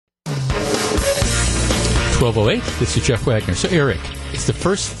12:08. This is Jeff Wagner. So, Eric, it's the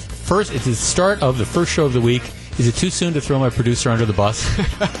it's the start of the first show of the week. Is it too soon to throw my producer under the bus?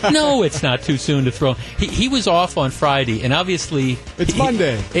 No, it's not too soon to throw. He was off on Friday, and obviously it's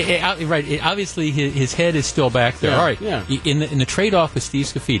Monday. Right. Obviously, his head is still back there. Yeah, all right. Yeah. In the trade-off with Steve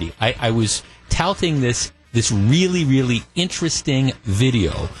Scafidi, I was touting this really, really interesting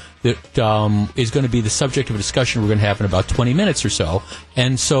video that is going to be the subject of a discussion we're going to have in about 20 minutes or so.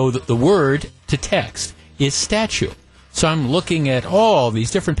 And so the word to text is statue. So I'm looking at all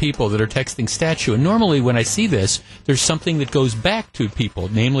these different people that are texting statue. And normally when I see this, there's something that goes back to people,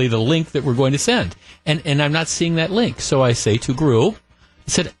 namely the link that we're going to send. And I'm not seeing that link. So I say to Gru, I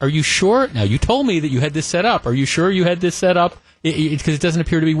said, are you sure? Now, you told me that you had this set up. Are you sure you had this set up? Because it doesn't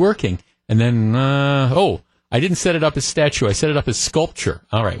appear to be working. And then, I didn't set it up as statue. I set it up as sculpture.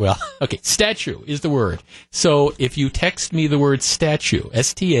 All right, well, okay, statue is the word. So if you text me the word statue,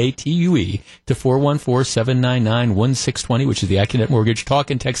 STATUE, to 414-799-1620, which is the AccuNet Mortgage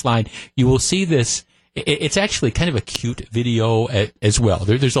talk and text line, you will see this. It's actually kind of a cute video as well.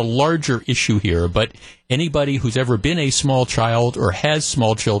 There's a larger issue here, but anybody who's ever been a small child or has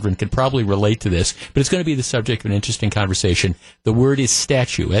small children can probably relate to this. But it's going to be the subject of an interesting conversation. The word is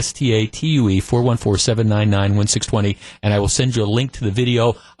statue, STATUE, 414-799-1620, and I will send you a link to the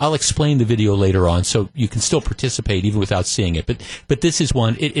video. I'll explain the video later on, so you can still participate even without seeing it. But this is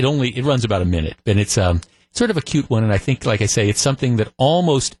one. It runs about a minute, and it's sort of a cute one, and I think, like I say, it's something that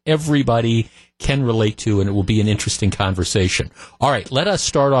almost everybody can relate to, and it will be an interesting conversation. All right, let us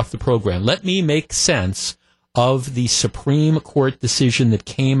start off the program. Let me make sense of the Supreme Court decision that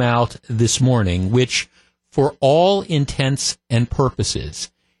came out this morning, which, for all intents and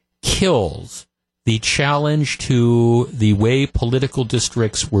purposes, kills the challenge to the way political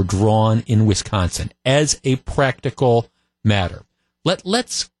districts were drawn in Wisconsin as a practical matter.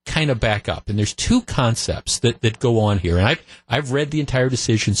 Let's kind of back up, and there's two concepts that go on here, and I've read the entire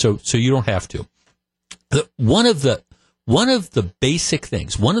decision, so you don't have to. One of the basic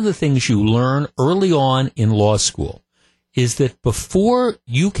things, one of the things you learn early on in law school is that before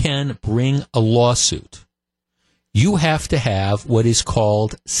you can bring a lawsuit, you have to have what is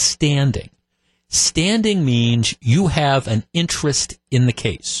called standing. Standing means you have an interest in the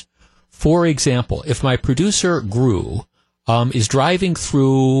case. For example, if my producer Gru is driving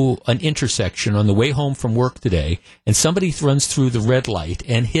through an intersection on the way home from work today, and somebody runs through the red light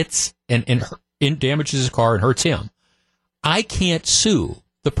and hits and damages his car and hurts him, I can't sue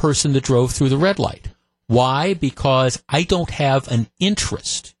the person that drove through the red light. Why? Because I don't have an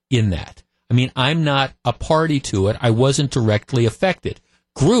interest in that. I mean, I'm not a party to it. I wasn't directly affected.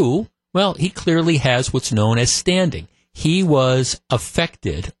 Gru, well, he clearly has what's known as standing. He was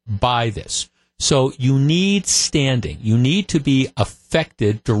affected by this. So you need standing. You need to be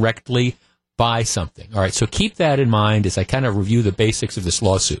affected directly by something. All right, so keep that in mind as I kind of review the basics of this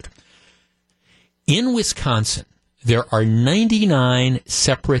lawsuit. In Wisconsin, there are 99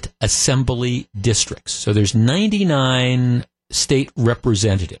 separate assembly districts. So there's 99 state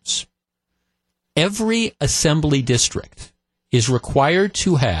representatives. Every assembly district is required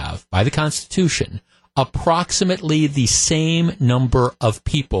to have, by the Constitution, approximately the same number of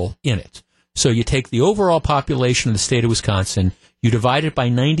people in it. So you take the overall population of the state of Wisconsin, you divide it by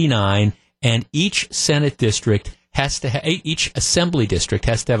 99, and each Senate district each assembly district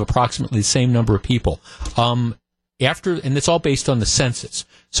has to have approximately the same number of people. And it's all based on the census.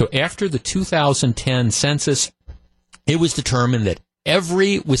 So after the 2010 census, it was determined that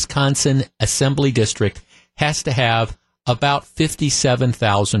every Wisconsin assembly district has to have about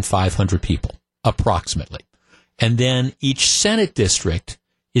 57,500 people, approximately. And then each Senate district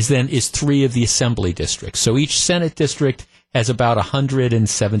is three of the assembly districts. So each Senate district has about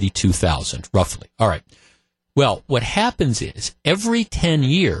 172,000, roughly. All right. Well, what happens is every 10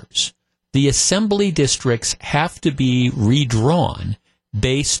 years, the assembly districts have to be redrawn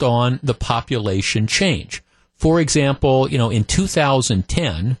based on the population change. For example, in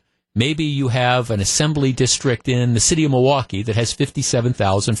 2010, maybe you have an assembly district in the city of Milwaukee that has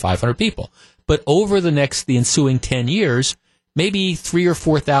 57,500 people. But over the ensuing 10 years, maybe 3,000 or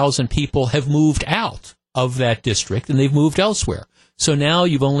 4,000 people have moved out of that district and they've moved elsewhere. So now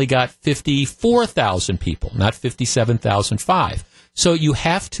you've only got 54,000 people, not 57,500. So you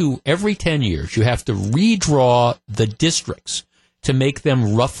have to, every 10 years, you have to redraw the districts to make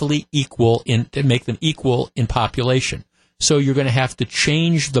them roughly equal in population. So you're going to have to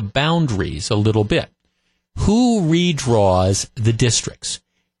change the boundaries a little bit. Who redraws the districts?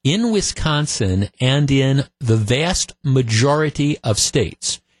 In Wisconsin and in the vast majority of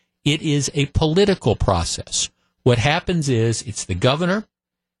states, it is a political process. What happens is it's the governor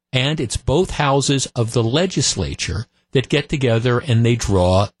and it's both houses of the legislature that get together and they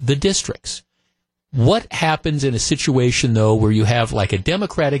draw the districts. What happens in a situation, though, where you have like a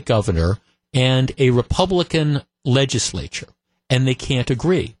Democratic governor and a Republican legislature, and they can't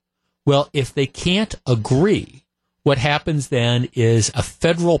agree? Well, if they can't agree, what happens then is a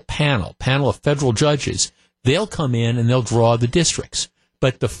federal panel of federal judges, they'll come in and they'll draw the districts.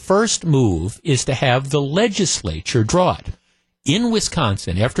 But the first move is to have the legislature draw it. In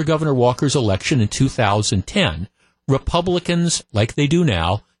Wisconsin, after Governor Walker's election in 2010, Republicans, like they do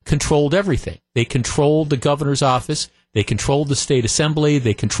now, controlled everything. They controlled the governor's office, they controlled the state assembly,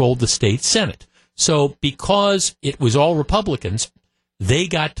 they controlled the state senate. So because it was all Republicans, they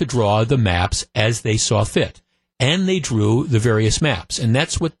got to draw the maps as they saw fit. And they drew the various maps. And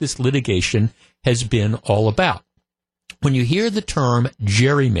that's what this litigation has been all about. When you hear the term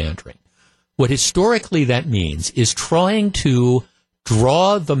gerrymandering, what historically that means is trying to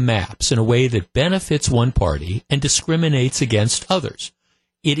draw the maps in a way that benefits one party and discriminates against others.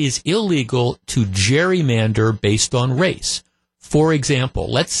 It is illegal to gerrymander based on race. For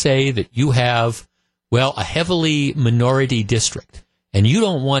example, let's say that you have, a heavily minority district, and you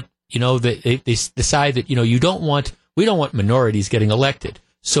don't want, they decide that, we don't want minorities getting elected.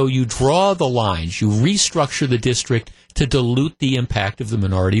 So you draw the lines, you restructure the district to dilute the impact of the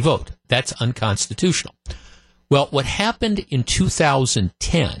minority vote. That's unconstitutional. Well, what happened in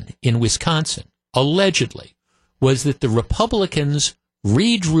 2010 in Wisconsin, allegedly, was that the Republicans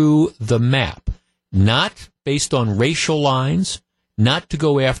redrew the map, not based on racial lines, not to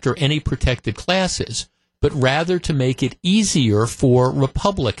go after any protected classes, but rather to make it easier for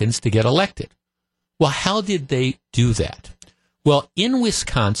Republicans to get elected. Well, how did they do that? Well, in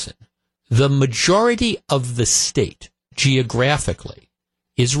Wisconsin, the majority of the state, geographically,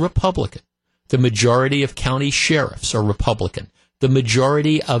 is Republican. The majority of county sheriffs are Republican. The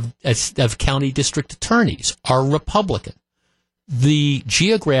majority of county district attorneys are Republican.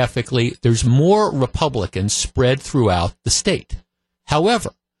 Geographically, there's more Republicans spread throughout the state.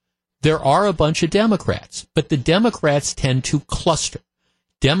 However, there are a bunch of Democrats, but the Democrats tend to cluster.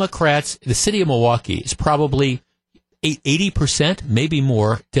 Democrats, the city of Milwaukee is probably 80%, maybe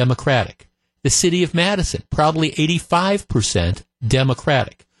more, Democratic. The city of Madison, probably 85%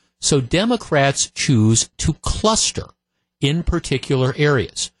 Democratic. So Democrats choose to cluster in particular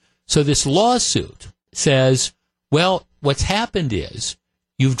areas. So this lawsuit says, what's happened is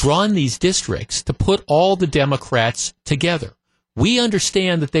you've drawn these districts to put all the Democrats together. We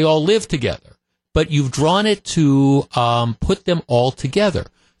understand that they all live together, but you've drawn it to put them all together.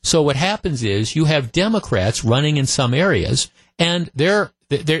 So what happens is you have Democrats running in some areas, and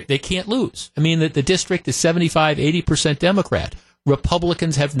they can't lose. I mean, the district is 75, 80% Democrat.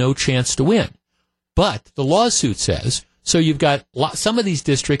 Republicans have no chance to win. But the lawsuit says, so you've got some of these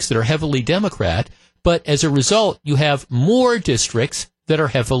districts that are heavily Democrat, but as a result, you have more districts that are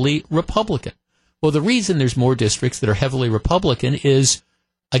heavily Republican. Well, the reason there's more districts that are heavily Republican is,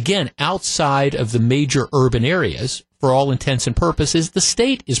 again, outside of the major urban areas, for all intents and purposes, the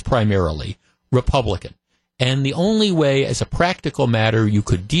state is primarily Republican. And the only way, as a practical matter, you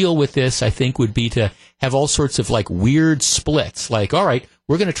could deal with this, I think, would be to have all sorts of weird splits. Like, all right,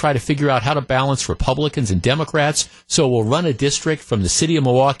 we're going to try to figure out how to balance Republicans and Democrats, so we'll run a district from the city of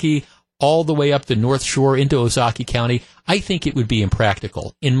Milwaukee all the way up the North Shore into Ozaukee County. I think it would be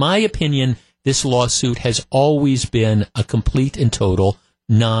impractical. In my opinion, this lawsuit has always been a complete and total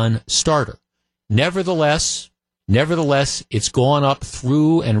non-starter. Nevertheless, it's gone up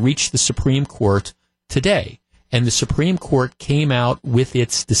through and reached the Supreme Court today. And the Supreme Court came out with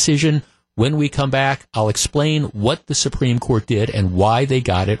its decision. When we come back, I'll explain what the Supreme Court did and why they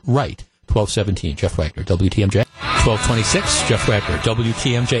got it right. 1217, Jeff Wagner, WTMJ. 1226, Jeff Wagner,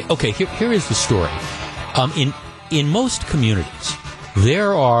 WTMJ. Okay, here is the story. In most communities,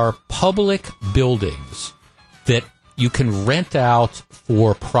 there are public buildings that you can rent out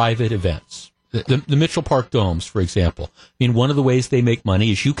for private events. The Mitchell Park Domes, for example. I mean, one of the ways they make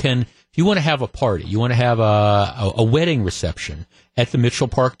money is if you want to have a party, you want to have a wedding reception at the Mitchell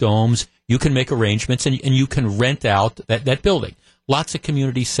Park Domes, you can make arrangements and you can rent out that building. Lots of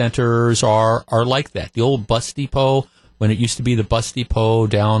community centers are like that. The old bus depot, when it used to be the bus depot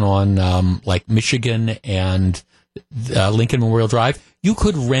down on Michigan and Lincoln Memorial Drive, you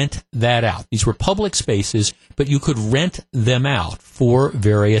could rent that out. These were public spaces, but you could rent them out for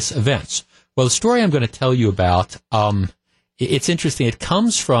various events. Well, the story I'm going to tell you about, it's interesting. It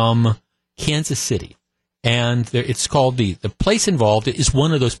comes from Kansas City, and it's called the place involved is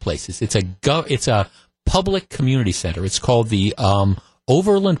one of those places. It's a public community center. It's called the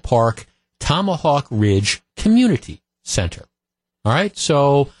Overland Park Tomahawk Ridge Community Center. All right,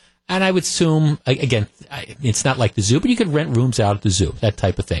 so And I would assume, again, it's not like the zoo, but you could rent rooms out at the zoo, that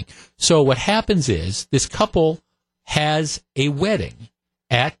type of thing. So what happens is this couple has a wedding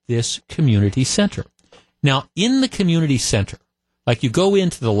at this community center. Now, in the community center, like you go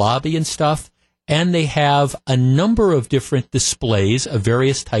into the lobby and stuff, and they have a number of different displays of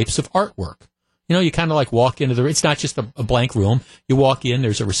various types of artwork. You know, you kind of like walk into it's not just a blank room. You walk in,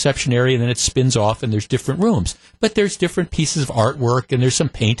 there's a reception area, and then it spins off, and there's different rooms. But there's different pieces of artwork, and there's some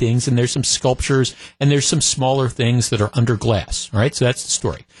paintings, and there's some sculptures, and there's some smaller things that are under glass. All right, so that's the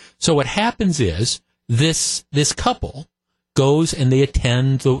story. So what happens is this couple goes and they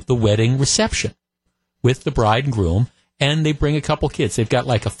attend the wedding reception with the bride and groom, and they bring a couple kids. They've got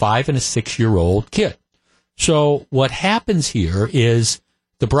like a 5 and a 6-year-old kid. So what happens here is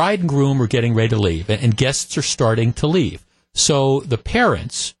the bride and groom are getting ready to leave, and guests are starting to leave. So the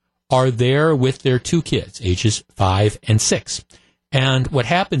parents are there with their 2 kids, ages 5 and 6. And what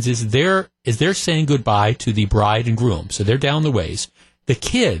happens is they're saying goodbye to the bride and groom. So they're down the ways. The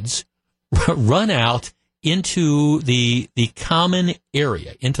kids run out into the common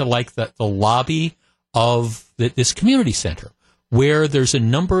area, into like the lobby of this community center, where there's a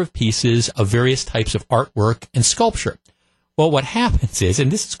number of pieces of various types of artwork and sculpture. Well, what happens is,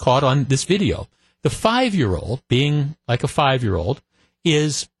 and this is caught on this video, the 5-year-old, being like a 5-year-old,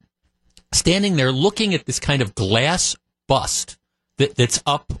 is standing there looking at this kind of glass bust that's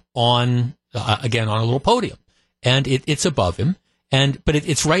up on, again, on a little podium. And it's above him, but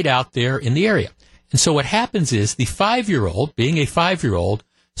it's right out there in the area. And so what happens is the 5-year-old, being a 5-year-old,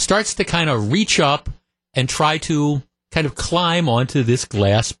 starts to kind of reach up and try to kind of climb onto this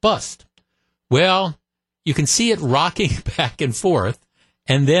glass bust. Well, you can see it rocking back and forth,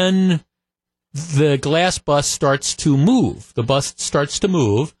 and then the glass bust starts to move. The bust starts to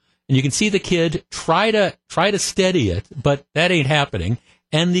move, and you can see the kid try to steady it, but that ain't happening,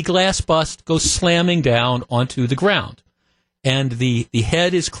 and the glass bust goes slamming down onto the ground. And the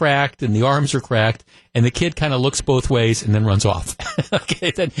head is cracked, and the arms are cracked, and the kid kind of looks both ways and then runs off.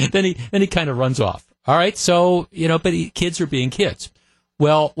 Okay, then he kind of runs off. All right, so, but kids are being kids.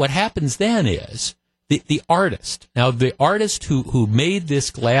 Well, what happens then is the artist, now the artist who made this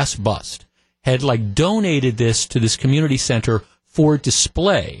glass bust had like donated this to this community center for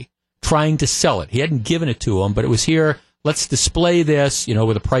display, trying to sell it. He hadn't given it to him, but it was here, let's display this,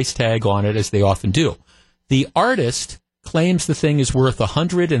 with a price tag on it, as they often do. The artist claims the thing is worth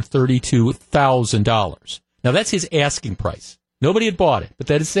 $132,000. Now, that's his asking price. Nobody had bought it, but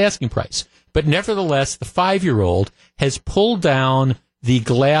that is his asking price. But nevertheless, the 5-year-old has pulled down the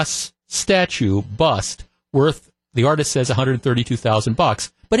glass statue bust worth, the artist says,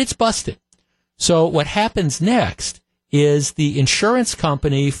 $132,000, but it's busted. So what happens next is the insurance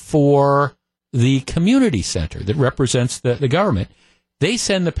company for the community center that represents the government, they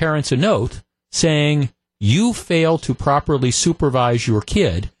send the parents a note saying, you failed to properly supervise your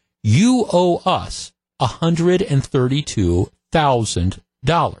kid. You owe us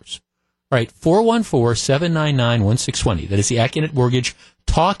 $132,000. Right, 414-799-1620. That is the Acunet Mortgage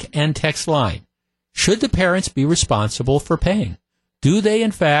talk and text line. Should the parents be responsible for paying? Do they,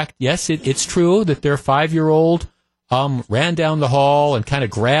 in fact, yes, it's true that their 5-year-old ran down the hall and kind of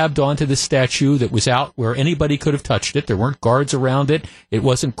grabbed onto the statue that was out where anybody could have touched it. There weren't guards around it. It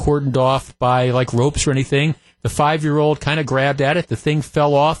wasn't cordoned off by like ropes or anything. The 5-year-old kind of grabbed at it. The thing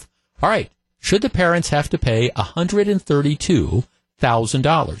fell off. All right. Should the parents have to pay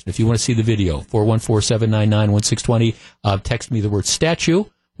 $132,000? If you want to see the video, 414-799-1620, text me the word statue.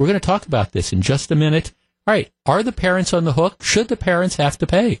 We're going to talk about this in just a minute. All right. Are the parents on the hook? Should the parents have to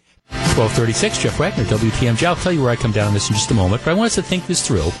pay? 1236, Jeff Wagner, WTMJ. I'll tell you where I come down on this in just a moment, but I want us to think this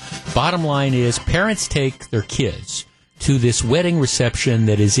through. Bottom line is, parents take their kids to this wedding reception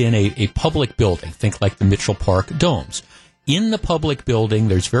that is in a public building. Think like the Mitchell Park Domes. In the public building,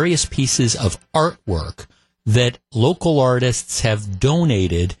 there's various pieces of artwork that local artists have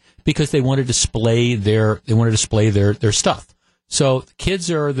donated because they want to display their stuff. So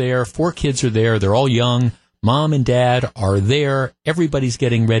kids are there, 4 kids are there, they're all young. Mom and dad are there. Everybody's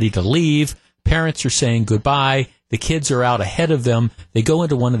getting ready to leave. Parents are saying goodbye. The kids are out ahead of them. They go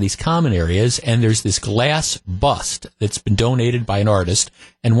into one of these common areas, and there's this glass bust that's been donated by an artist,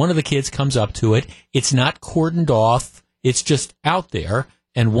 and one of the kids comes up to it. It's not cordoned off. It's just out there,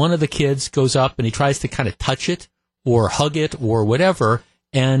 and one of the kids goes up, and he tries to kind of touch it or hug it or whatever,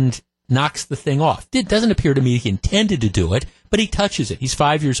 and knocks the thing off. It doesn't appear to me he intended to do it, but he touches it. He's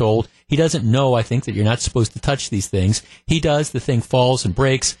 5 years old. He doesn't know, I think, that you're not supposed to touch these things. He does. The thing falls and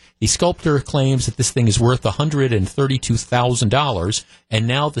breaks. The sculptor claims that this thing is worth $132,000, and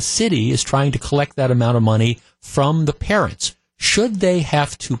now the city is trying to collect that amount of money from the parents. should they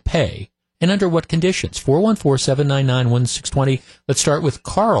have to pay, and under what conditions? 414-799-1620. Let's start with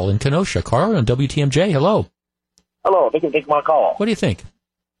Carl in Kenosha. Carl on WTMJ. Hello. Hello, thank you for taking my call. What do you think?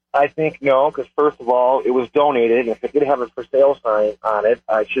 I think no, because first of all, it was donated, and if it did have a for sale sign on it,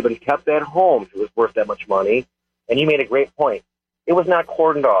 I should have been kept at home if it was worth that much money. And you made a great point. It was not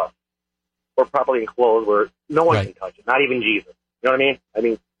cordoned off or properly enclosed where no one can touch it, not even Jesus. You know what I mean? I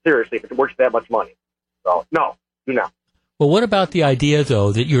mean, seriously, if it's worth that much money. So, no, do not. Well, what about the idea,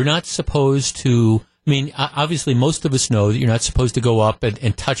 though, that you're not supposed to, I mean, obviously most of us know that you're not supposed to go up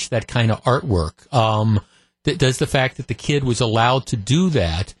and touch that kind of artwork. Does the fact that the kid was allowed to do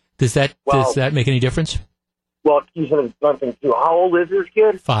that, does that make any difference? Well, you said something too. How old is this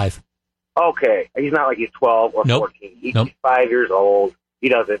kid? 5. Okay. He's not like he's 12 or 14. He's 5 years old. He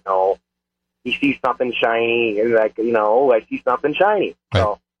doesn't know. He sees something shiny, and I see something shiny. Right.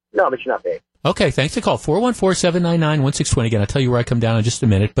 So, no, but you're not big. Okay, thanks for the call. 414-799-1620. Again, I'll tell you where I come down in just a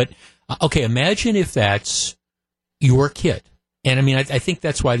minute. But, okay, imagine if that's your kid. And, I mean, I think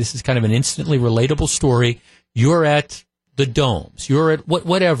that's why this is kind of an instantly relatable story. You're at the domes. You're at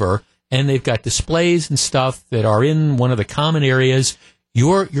whatever, and they've got displays and stuff that are in one of the common areas.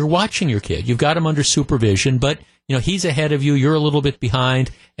 You're watching your kid. You've got him under supervision, but, you know, he's ahead of you. You're a little bit behind,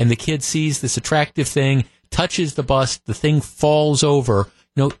 and the kid sees this attractive thing, touches the bust, the thing falls over.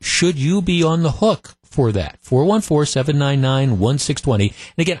 You know, should you be on the hook for that? 414-799-1620.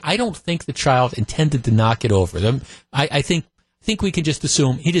 And again, I don't think the child intended to knock it over. I think we can just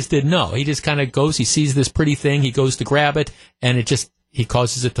assume he just didn't know. He just kind of goes, he sees this pretty thing, he goes to grab it, and he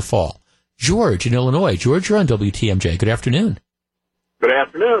causes it to fall. George in Illinois. George, you're on WTMJ. Good afternoon. Good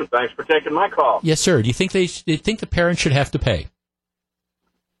afternoon. Thanks for taking my call. Yes, sir. Do you think the parents should have to pay?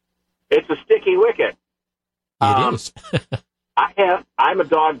 It's a sticky wicket. It is. I'm a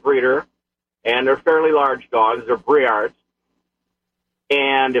dog breeder, and they're fairly large dogs. They're Briards.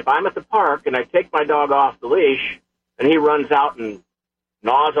 And if I'm at the park and I take my dog off the leash and he runs out and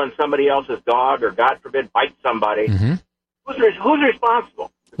gnaws on somebody else's dog or, God forbid, bites somebody, who's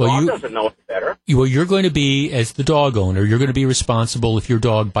responsible? The dog doesn't know it's better. Well, you're going to be, as the dog owner, you're going to be responsible if your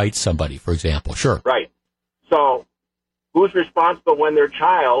dog bites somebody, for example. Sure. Right. So who's responsible when their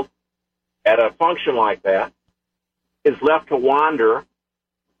child, at a function like that, is left to wander,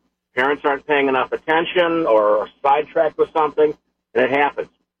 parents aren't paying enough attention or sidetracked with something, and it happens.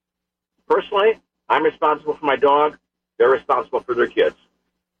 Personally, I'm responsible for my dog. They're responsible for their kids.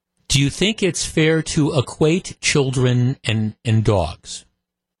 Do you think it's fair to equate children and dogs?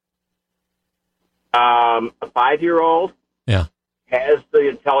 A 5-year-old has the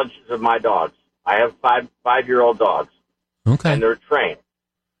intelligence of my dogs. I have five-year-old dogs. Okay. And they're trained.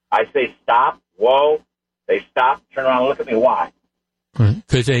 I say stop, whoa. They stop, turn around, and look at me. Why? I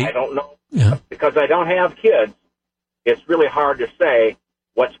don't know. Yeah. Because I don't have kids, it's really hard to say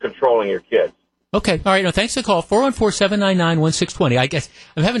what's controlling your kids. Okay. All right. No, thanks for the call. 414-799-1620. I guess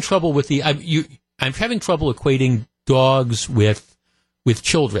I'm having trouble with I'm having trouble equating dogs with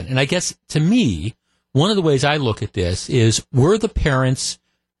children. And I guess, to me, one of the ways I look at this is, were the parents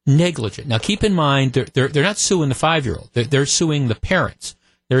negligent? Now, keep in mind, they're not suing the 5-year-old. They're suing the parents.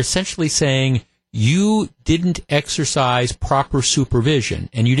 They're essentially saying, you didn't exercise proper supervision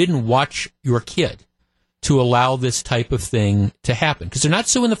and you didn't watch your kid to allow this type of thing to happen. Because they're not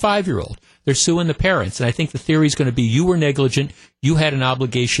suing the 5-year-old. They're suing the parents. And I think the theory is going to be, you were negligent. You had an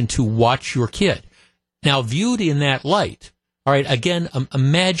obligation to watch your kid. Now, viewed in that light, all right, again,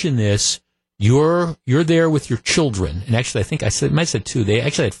 imagine this. You're there with your children. And actually, I think I might have said 2. They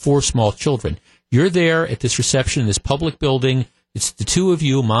actually had 4 small children. You're there at this reception in this public building. It's the 2 of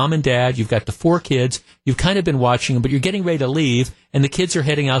you, mom and dad. You've got the 4 kids. You've kind of been watching them, but you're getting ready to leave, and the kids are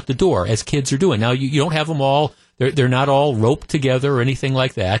heading out the door, as kids are doing. Now, you don't have them all. They're not all roped together or anything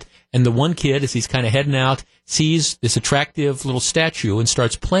like that. And the one kid, as he's kind of heading out, sees this attractive little statue and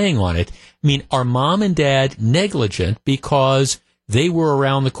starts playing on it. I mean, are mom and dad negligent because they were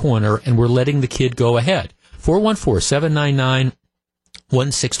around the corner and were letting the kid go ahead?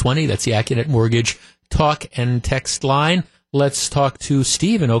 414-799-1620. That's the Accunet Mortgage talk and text line. Let's talk to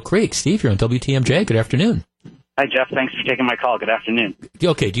Steve in Oak Creek. Steve, you're on WTMJ. Good afternoon. Hi, Jeff. Thanks for taking my call. Good afternoon.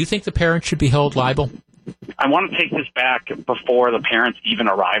 Okay, do you think the parents should be held liable? I want to take this back before the parents even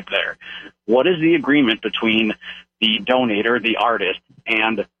arrived there. What is the agreement between the donator, the artist,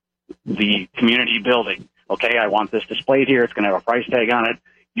 and the community building? Okay, I want this displayed here. It's going to have a price tag on it.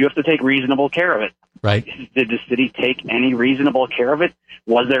 You have to take reasonable care of it. Right. Did the city take any reasonable care of it?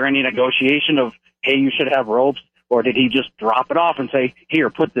 Was there any negotiation of, hey, you should have ropes? Or did he just drop it off and say, here,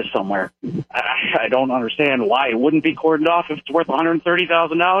 put this somewhere? I don't understand why it wouldn't be cordoned off if it's worth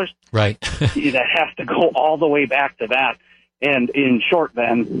 $130,000. Right. That has to go all the way back to that. And in short,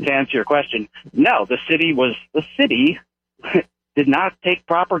 then, to answer your question, no, the city did not take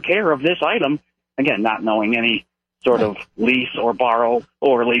proper care of this item. Again, not knowing any sort of lease or borrow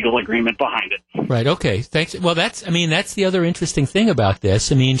or legal agreement behind it. Right. Okay. Thanks. Well, that's the other interesting thing about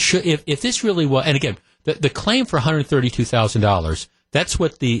this. I mean, if this really was, and again, the claim for $132,000, that's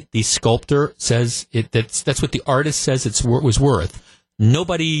what the sculptor says. That's what the artist says was worth.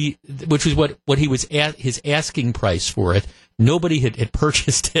 Nobody, which was what he was at his asking price for it. Nobody had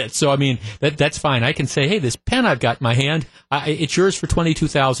purchased it. So, I mean, that's fine. I can say, hey, this pen I've got in my hand, it's yours for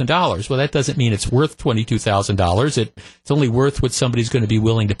 $22,000. Well, that doesn't mean it's worth $22,000. It's only worth what somebody's going to be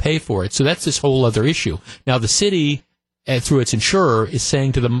willing to pay for it. So that's this whole other issue. Now, the city, through its insurer, is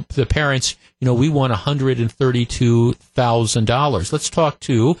saying to the parents, we want $132,000. Let's talk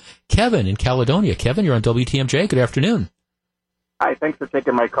to Kevin in Caledonia. Kevin, you're on WTMJ. Good afternoon. Hi, thanks for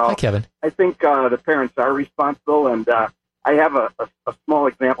taking my call. Hi, Kevin. I think the parents are responsible, and I have a small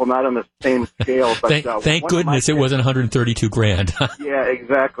example, not on the same scale. But thank goodness it wasn't $132,000. Yeah,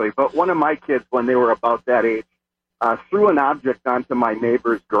 exactly. But one of my kids, when they were about that age, threw an object onto my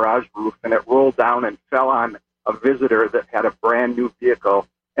neighbor's garage roof, and it rolled down and fell on a visitor that had a brand new vehicle,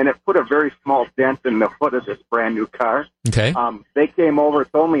 and it put a very small dent in the hood of this brand new car. Okay. They came over,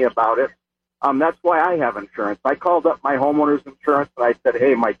 told me about it. That's why I have insurance. I called up my homeowner's insurance, and I said,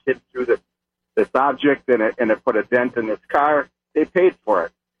 hey, my kid threw this object and it put a dent in this car. They paid for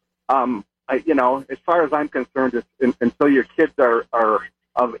it. As far as I'm concerned, until your kids are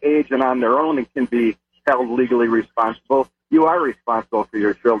of age and on their own and can be held legally responsible, you are responsible for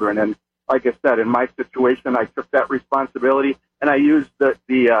your children. And like I said, in my situation, I took that responsibility and I used the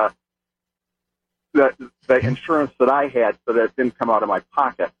insurance that I had so that it didn't come out of my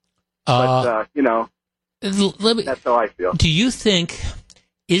pocket. But that's how I feel. Do you think?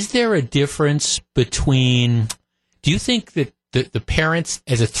 Is there a difference between, do you think that the parents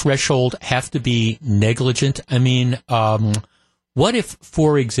as a threshold have to be negligent? I mean, what if,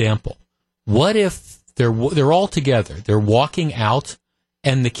 for example, they're all together, they're walking out,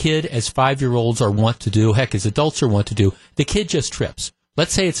 and the kid, as 5-year-olds as adults are wont to do, the kid just trips.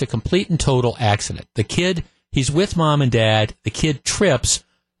 Let's say it's a complete and total accident. The kid, he's with mom and dad, the kid trips,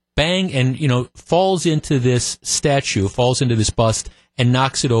 bang, and, falls into this statue, falls into this bust, and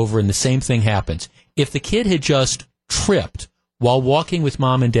knocks it over, and the same thing happens. If the kid had just tripped while walking with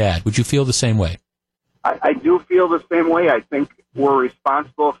mom and dad, would you feel the same way? I do feel the same way. I think we're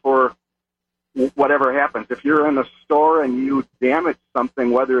responsible for whatever happens. If you're in a store and you damage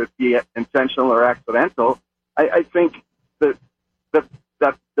something, whether it be intentional or accidental, I think that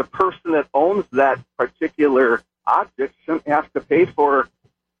the person that owns that particular object shouldn't have to pay for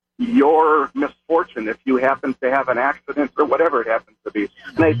your misfortune if you happen to have an accident or whatever it happens to be.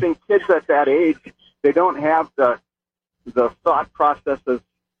 And I think kids at that age, they don't have the thought processes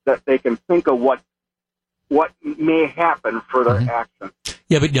that they can think of what may happen for their action.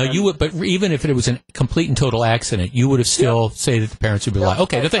 Yeah, but no, you would. But even if it was a complete and total accident, you would have still say that the parents would be like,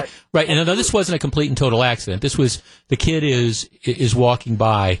 okay, right. And no, this wasn't a complete and total accident. This was the kid is walking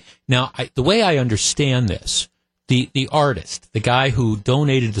by. Now, the way I understand this. The artist, the guy who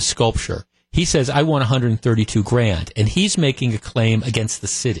donated the sculpture, he says, I want $132,000, and he's making a claim against the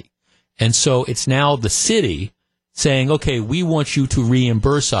city. And so it's now the city saying, okay, we want you to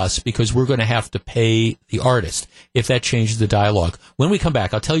reimburse us because we're going to have to pay the artist if that changes the dialogue. When we come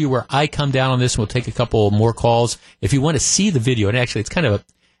back, I'll tell you where I come down on this, and we'll take a couple more calls. If you want to see the video, and actually it's kind of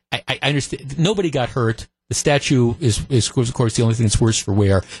I understand, nobody got hurt. The statue is of course the only thing that's worse for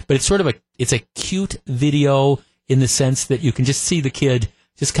wear, but it's sort of it's a cute video in the sense that you can just see the kid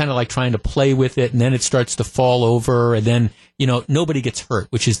just kind of like trying to play with it, and then it starts to fall over, and then, nobody gets hurt,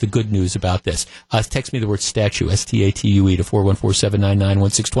 which is the good news about this. Text me the word statue, STATUE, to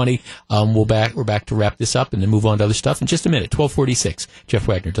 414-799-1620. We're back to wrap this up and then move on to other stuff in just a minute. 1246, Jeff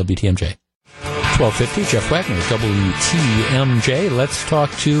Wagner, WTMJ. 1250, Jeff Wagner, WTMJ. Let's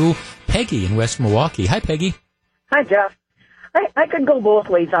talk to Peggy in West Milwaukee. Hi, Peggy. Hi, Jeff. I could go both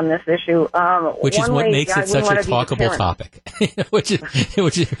ways on this issue. Which is what makes it such a talkable topic. which is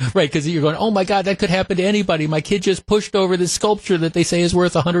right, because you're going, oh my God, that could happen to anybody. My kid just pushed over this sculpture that they say is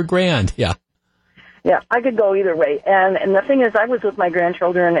worth $100,000. Yeah. Yeah, I could go either way. And the thing is, I was with my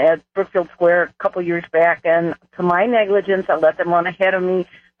grandchildren at Brookfield Square a couple years back, and to my negligence, I let them run ahead of me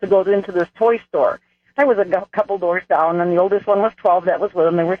to go into this toy store. I was a couple doors down, and the oldest one was 12. That was with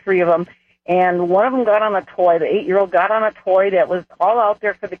them. There were 3 of them. And one of them got on a toy, the 8-year-old got on a toy that was all out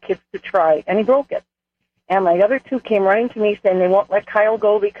there for the kids to try, and he broke it. And my other 2 came running to me saying they won't let Kyle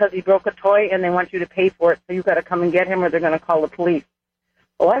go because he broke a toy and they want you to pay for it, so you've got to come and get him or they're going to call the police.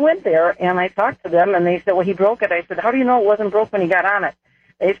 Well, I went there, and I talked to them, and they said, well, he broke it. I said, how do you know it wasn't broke when he got on it?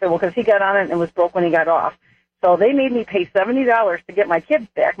 They said, well, because he got on it and it was broke when he got off. So they made me pay $70 to get my kids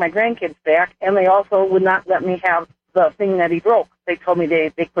back, my grandkids back, and they also would not let me have the thing that he broke. They told me they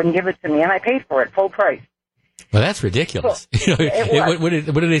couldn't give it to me, and I paid for it, full price. Well, that's ridiculous. So,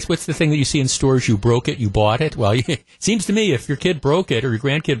 what's the thing that you see in stores? You broke it, you bought it? Well, it seems to me if your kid broke it or your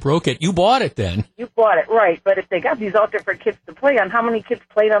grandkid broke it, you bought it then. You bought it, right. But if they got these out there for kids to play on, how many kids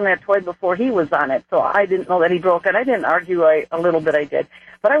played on that toy before he was on it? So I didn't know that he broke it. I didn't argue. A little bit I did.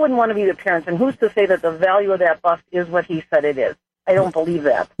 But I wouldn't want to be the parents. And who's to say that the value of that bust is what he said it is? I don't believe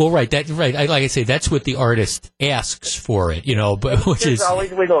that. Well, right. Like I say, that's what the artist asks for it, but which there's is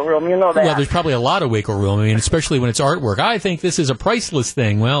always wiggle room, you know that. Well, there's probably a lot of wiggle room. I mean, especially when it's artwork. I think this is a priceless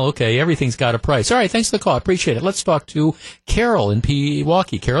thing. Well, okay, everything's got a price. All right, thanks for the call. I appreciate it. Let's talk to Carol in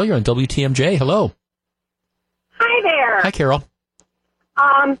Pewaukee. Carol, you're on WTMJ. Hello. Hi there. Hi, Carol.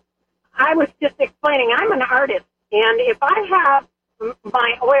 I was just explaining, I'm an artist, and if I have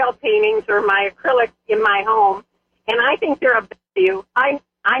my oil paintings or my acrylics in my home, and I think they're of value, I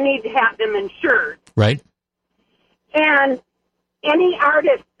need to have them insured. Right. And any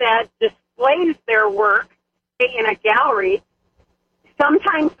artist that displays their work in a gallery,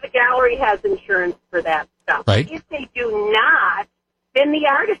 sometimes the gallery has insurance for that stuff. Right. If they do not, then the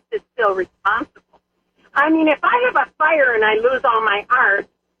artist is still responsible. I mean, if I have a fire and I lose all my art,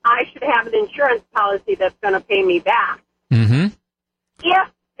 I should have an insurance policy that's going to pay me back. Mm-hmm. If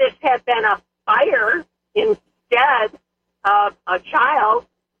this had been a fire instead of a child,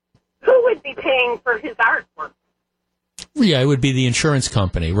 who would be paying for his artwork? Yeah, it would be the insurance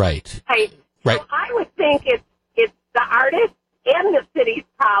company, right? Right. Right. So I would think it's the artist and the city's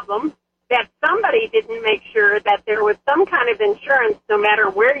problem that somebody didn't make sure that there was some kind of insurance no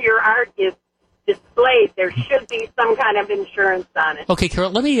matter where your art is displayed. There should be some kind of insurance on it. Okay, Carol,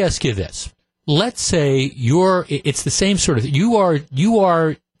 let me ask you this. Let's say it's the same sort of, you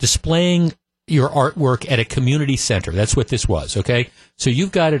are displaying your artwork at a community center. That's what this was, okay? So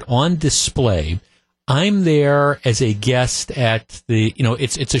you've got it on display. I'm there as a guest at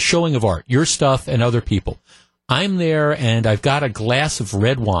it's a showing of art, your stuff and other people. I'm there and I've got a glass of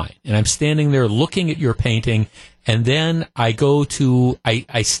red wine and I'm standing there looking at your painting, and then I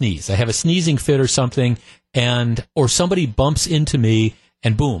sneeze. I have a sneezing fit or something, or somebody bumps into me,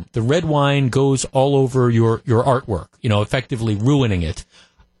 and boom, the red wine goes all over your artwork, effectively ruining it.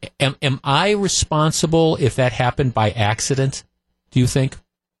 Am I responsible if that happened by accident, do you think?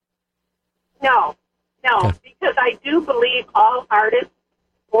 No, Okay. Because I do believe all artists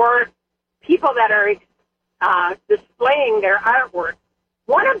or people that are displaying their artwork,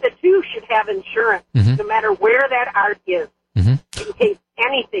 one of the two should have insurance, no matter where that art is, in case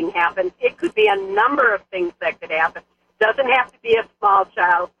anything happens. It could be a number of things that could happen. Doesn't have to be a small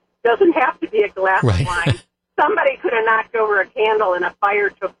child. Doesn't have to be a glass of wine. Somebody could have knocked over a candle and a fire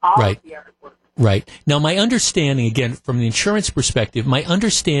took all of the artwork. Right. Now, my understanding, again, from the insurance perspective, my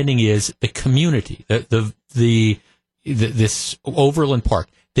understanding is the community, this Overland Park,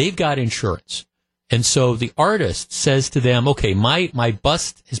 they've got insurance. And so the artist says to them, okay, my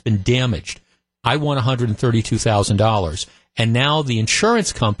bust has been damaged. I want $132,000. And now the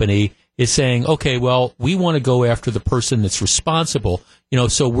insurance company is saying, okay, well, we want to go after the person that's responsible,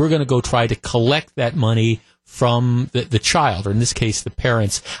 so we're going to go try to collect that money from the child, or in this case, the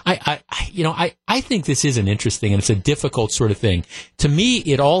parents. I think this is an interesting and it's a difficult sort of thing. To me,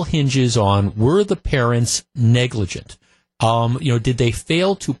 it all hinges on, were the parents negligent? Did they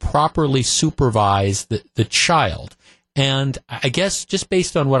fail to properly supervise the child? And I guess just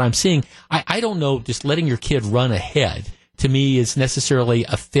based on what I'm seeing, I don't know, just letting your kid run ahead to me is necessarily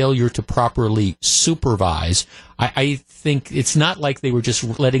a failure to properly supervise. I think it's not like they were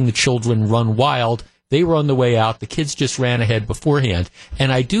just letting the children run wild. They were on the way out. The kids just ran ahead beforehand.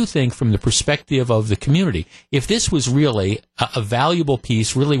 And I do think from the perspective of the community, if this was really a valuable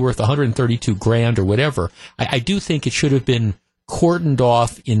piece, really worth $132,000 or whatever, I do think it should have been cordoned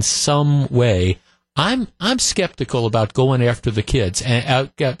off in some way. I'm skeptical about going after the kids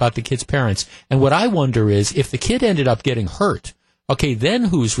and about the kids' parents. And what I wonder is, if the kid ended up getting hurt, okay, then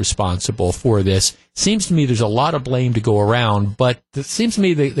who's responsible for this? Seems to me there's a lot of blame to go around, but it seems to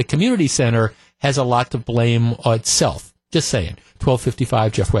me the community center has a lot to blame itself. Just saying.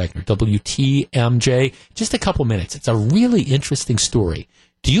 12:55, Jeff Wagner, WTMJ. Just a couple minutes. It's a really interesting story.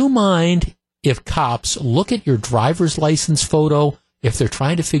 Do you mind if cops look at your driver's license photo if they're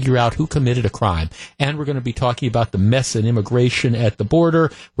trying to figure out who committed a crime? And we're going to be talking about the mess in immigration at the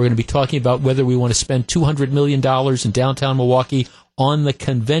border. We're going to be talking about whether we want to spend $200 million in downtown Milwaukee on the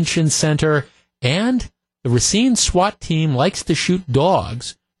convention center. And The Racine SWAT team likes to shoot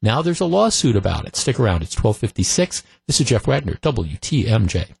dogs. Now there's a lawsuit about it. Stick around. It's 12:56. This is Jeff Wagner,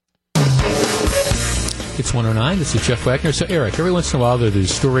 WTMJ. It's 109. This is Jeff Wagner. So, Eric, every once in a while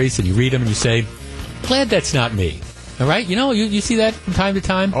there's stories and you read them and you say, glad that's not me. All right? You see that from time to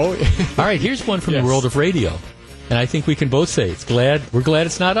time? Oh, all right, here's one from the world of radio. And I think we can both say we're glad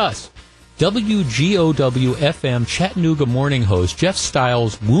it's not us. WGOW-FM Chattanooga morning host Jeff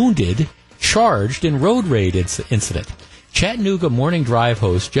Stiles wounded, charged in road raid incident. Chattanooga morning drive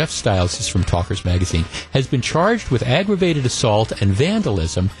host Jeff Stiles, is from Talkers Magazine, has been charged with aggravated assault and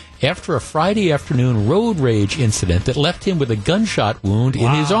vandalism after a Friday afternoon road rage incident that left him with a gunshot wound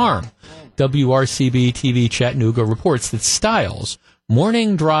in his arm. WRCB-TV Chattanooga reports that Stiles,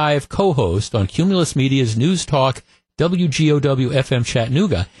 morning drive co-host on Cumulus Media's News Talk WGOW-FM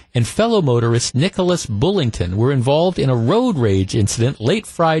Chattanooga, and fellow motorist Nicholas Bullington were involved in a road rage incident late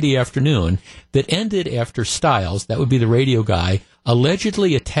Friday afternoon that ended after Stiles, that would be the radio guy,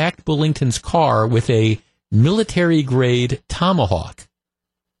 allegedly attacked Bullington's car with a military-grade Tomahawk.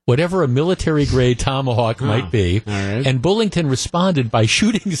 Whatever a military-grade Tomahawk might be. All right. And Bullington responded by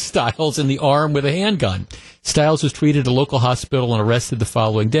shooting Stiles in the arm with a handgun. Stiles was treated at a local hospital and arrested the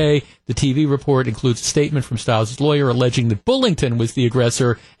following day. The TV report includes a statement from Stiles' lawyer alleging that Bullington was the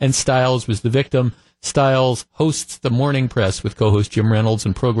aggressor and Stiles was the victim. Stiles hosts the morning press with co-host Jim Reynolds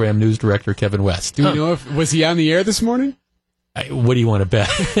and program news director Kevin West. Do you know was he on the air this morning? What do you want to bet?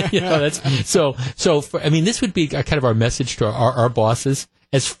 This would be kind of our message to our bosses.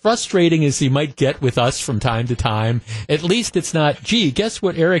 As frustrating as he might get with us from time to time, at least it's not, gee, guess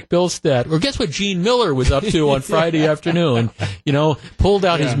what Eric Bilstead, or guess what Gene Miller was up to on Friday afternoon, pulled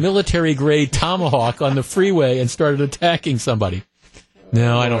out his military-grade Tomahawk on the freeway and started attacking somebody.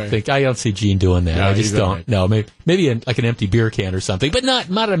 No, I don't see Gene doing that. No, I just don't. Right. No, maybe like an empty beer can or something, but not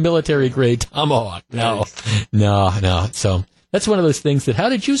a military-grade Tomahawk. No. So that's one of those things that, how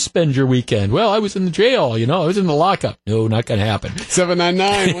did you spend your weekend? Well, I was in the jail, I was in the lockup. No, not going to happen.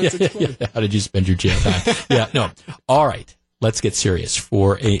 799-1620. How did you spend your jail time? No. All right, let's get serious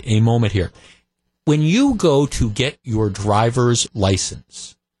for a moment here. When you go to get your driver's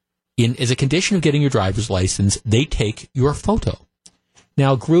license, as a condition of getting your driver's license, they take your photo.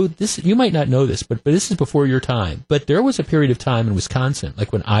 Now, Gru, you might not know this, but this is before your time. But there was a period of time in Wisconsin,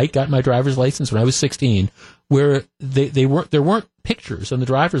 like when I got my driver's license when I was 16, where there weren't pictures on the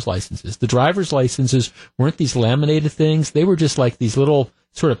driver's licenses. The driver's licenses weren't these laminated things. They were just like these little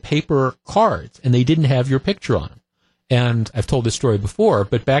sort of paper cards, and they didn't have your picture on them. And I've told this story before,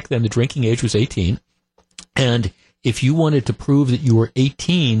 but back then the drinking age was 18, and if you wanted to prove that you were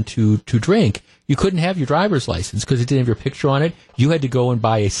 18 to drink, you couldn't have your driver's license because it didn't have your picture on it. You had to go and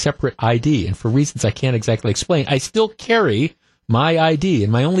buy a separate ID. And for reasons I can't exactly explain, I still carry my ID.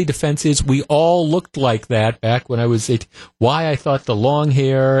 And my only defense is we all looked like that back when I was 8. Why I thought the long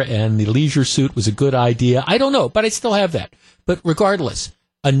hair and the leisure suit was a good idea, I don't know, but I still have that. But regardless,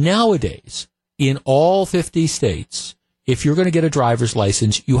 nowadays, in all 50 states, if you're going to get a driver's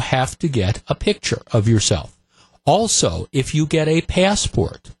license, you have to get a picture of yourself. Also, if you get a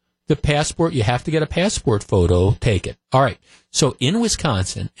passport, you have to get a passport photo taken. All right. So in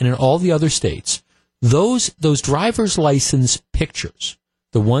Wisconsin and in all the other states, those driver's license pictures,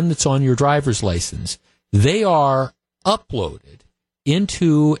 the one that's on your driver's license, they are uploaded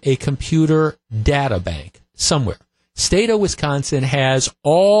into a computer data bank somewhere. State of Wisconsin has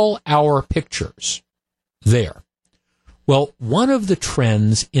all our pictures there. Well, one of the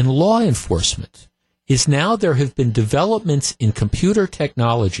trends in law enforcement is now there have been developments in computer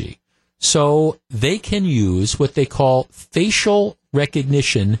technology so they can use what they call facial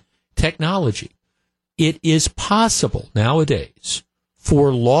recognition technology. It is possible nowadays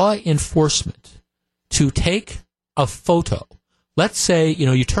for law enforcement to take a photo. Let's say,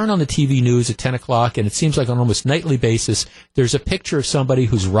 you turn on the TV news at 10 o'clock and it seems like on an almost nightly basis, there's a picture of somebody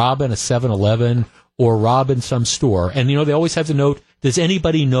who's robbing a 7-Eleven or robbing some store. And, they always have the note, does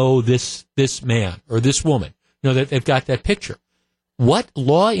anybody know this man or this woman? That they've got that picture. What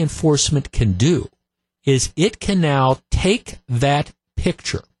law enforcement can do is it can now take that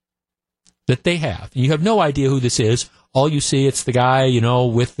picture that they have. And you have no idea who this is. All you see, it's the guy,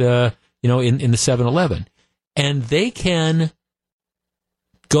 with the, in the 7-Eleven. And they can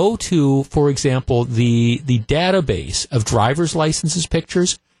go to, for example, the database of driver's licenses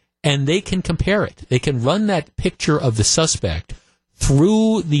pictures, and they can compare it. They can run that picture of the suspect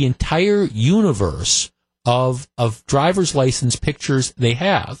through the entire universe of driver's license pictures they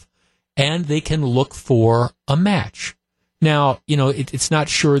have, and they can look for a match. Now, it's not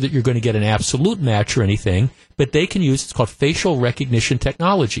sure that you're going to get an absolute match or anything, but they can use, it's called facial recognition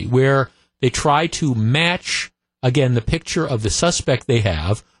technology, where They try to match, again, the picture of the suspect they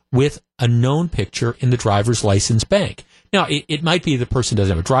have with a known picture in the driver's license bank. Now, it might be the person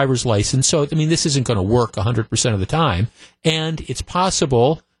doesn't have a driver's license, so, I mean, this isn't going to work 100% of the time, and it's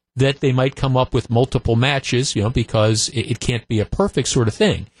possible that they might come up with multiple matches, because it can't be a perfect sort of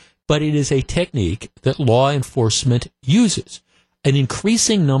thing. But it is a technique that law enforcement uses. An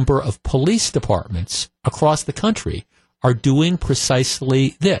increasing number of police departments across the country are doing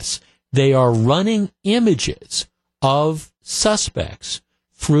precisely this. They are running images of suspects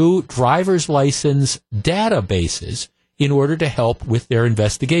through driver's license databases in order to help with their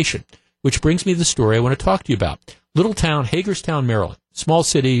investigation. Which brings me to the story I want to talk to you about. Little town, Hagerstown, Maryland, small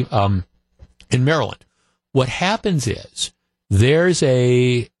city in Maryland. What happens is there's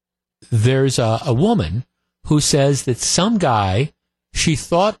a woman who says that some guy she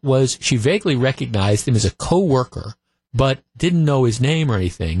vaguely recognized him as a coworker, but didn't know his name or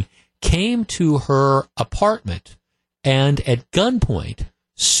anything, came to her apartment and at gunpoint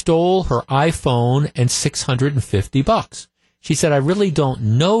stole her iPhone and $650. She said, I really don't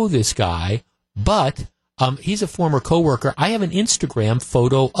know this guy, but he's a former coworker. I have an Instagram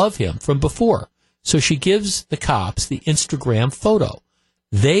photo of him from before. So she gives the cops the Instagram photo.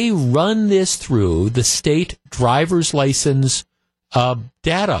 They run this through the state driver's license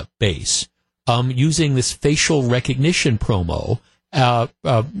database using this facial recognition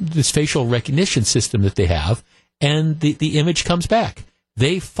this facial recognition system that they have, and the image comes back.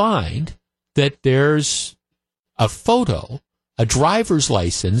 They find that there's a photo, a driver's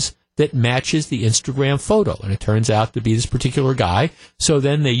license, that matches the Instagram photo, and it turns out to be this particular guy. So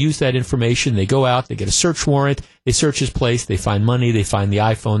then they use that information, they go out, they get a search warrant, they search his place, they find money, they find the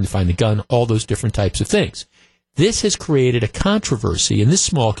iPhone, they find the gun, all those different types of things. This has created a controversy in this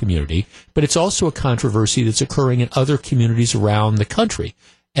small community, but it's also a controversy that's occurring in other communities around the country,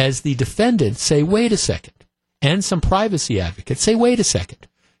 as the defendants say, wait a second, and some privacy advocates say, wait a second,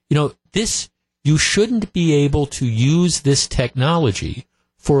 you shouldn't be able to use this technology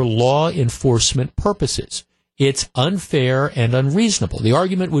for law enforcement purposes. It's unfair and unreasonable. The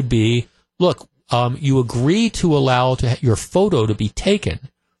argument would be, look, you agree to allow your photo to be taken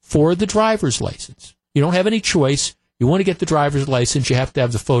for the driver's license. You don't have any choice. You want to get the driver's license, you have to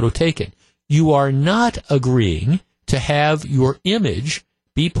have the photo taken. You are not agreeing to have your image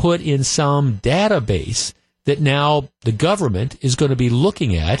be put in some database that now the government is going to be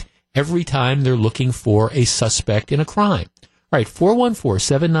looking at every time they're looking for a suspect in a crime. All right,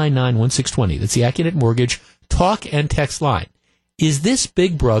 414-799-1620. That's the Acunet Mortgage talk and text line. Is this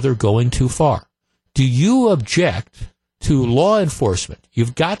Big Brother going too far? Do you object to law enforcement?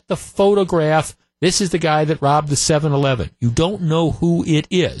 You've got the photograph. This is the guy that robbed the 7-Eleven. You don't know who it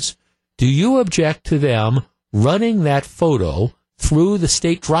is. Do you object to them running that photo through the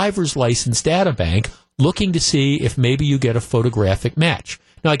state driver's license data bank, looking to see if maybe you get a photographic match?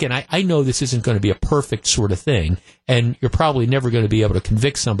 Now, again, I know this isn't going to be a perfect sort of thing, and you're probably never going to be able to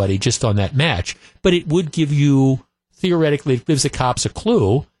convict somebody just on that match, but it would give you, theoretically, it gives the cops a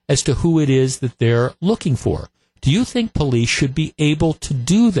clue as to who it is that they're looking for. Do you think police should be able to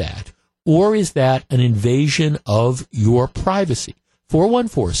do that, or is that an invasion of your privacy?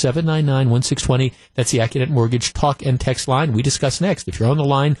 414-799-1620. That's the Acunet Mortgage talk and text line. We discuss next. If you're on the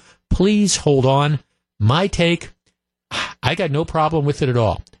line, please hold on. My take, I got no problem with it at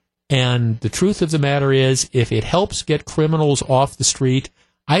all. And the truth of the matter is, if it helps get criminals off the street,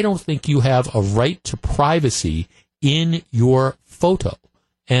 I don't think you have a right to privacy in your photo.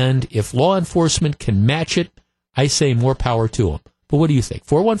 And if law enforcement can match it, I say more power to them. But what do you think?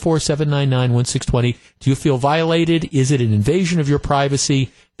 414-799-1620. Do you feel violated? Is it an invasion of your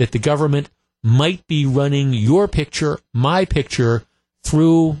privacy that the government might be running your picture, my picture,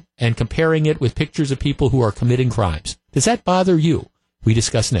 through and comparing it with pictures of people who are committing crimes? Does that bother you? We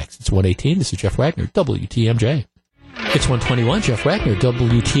discuss next. It's 118. This is Jeff Wagner, WTMJ. It's 121. Jeff Wagner,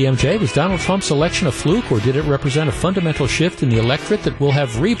 WTMJ. Was Donald Trump's election a fluke, or did it represent a fundamental shift in the electorate that will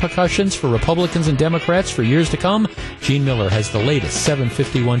have repercussions for Republicans and Democrats for years to come? Gene Miller has the latest,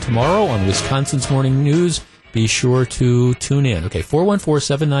 7:51 tomorrow on Wisconsin's Morning News. Be sure to tune in. Okay,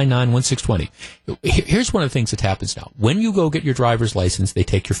 414-799-1620. Here's one of the things that happens now. When you go get your driver's license, they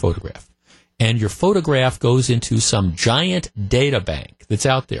take your photograph. And your photograph goes into some giant data bank that's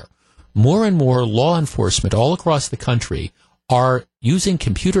out there. More and more law enforcement all across the country are using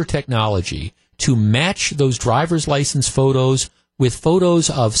computer technology to match those driver's license photos with photos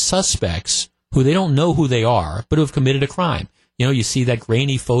of suspects who they don't know who they are, but who have committed a crime. You see that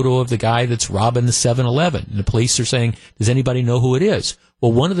grainy photo of the guy that's robbing the 7-Eleven, and the police are saying, does anybody know who it is?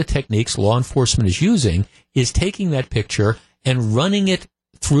 Well, one of the techniques law enforcement is using is taking that picture and running it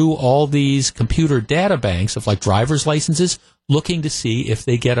through all these computer data banks of like driver's licenses, looking to see if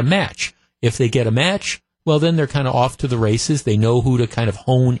they get a match. If they get a match, well, then they're kind of off to the races. They know who to kind of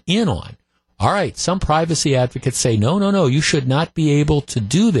hone in on. All right, some privacy advocates say, no, you should not be able to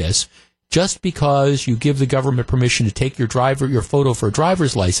do this just because you give the government permission to take your photo for a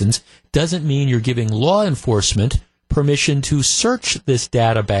driver's license doesn't mean you're giving law enforcement permission to search this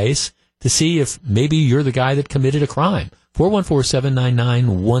database to see if maybe you're the guy that committed a crime.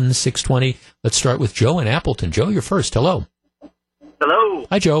 414-799-1620. Let's start with Joe in Appleton. Joe, you're first. Hello. Hello.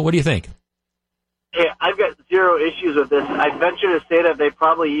 Hi, Joe. What do you think? Yeah, I've got zero issues with this. I'd venture to say that they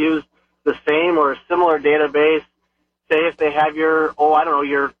probably use the same or a similar database. Say if they have your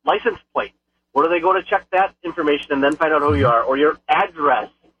license plate. Where do they go to check that information and then find out who you are? Or your address.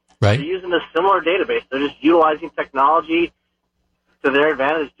 Right. They're using a similar database. They're just utilizing technology to their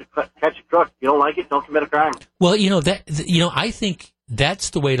advantage to catch a crook. If you don't like it, don't commit a crime. Well, I think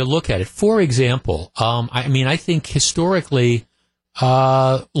that's the way to look at it. For example, I think historically,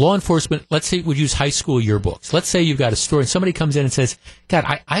 law enforcement, let's say, would use high school yearbooks. Let's say you've got a story and somebody comes in and says, God,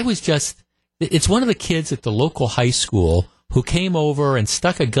 it's one of the kids at the local high school who came over and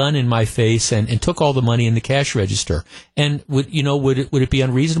stuck a gun in my face and took all the money in the cash register. And would it be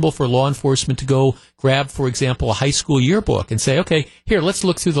unreasonable for law enforcement to go grab, for example, a high school yearbook and say, okay, here, let's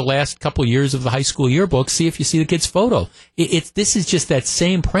look through the last couple years of the high school yearbook, see if you see the kid's photo. This is just that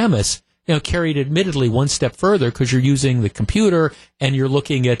same premise, carried admittedly one step further because you're using the computer and you're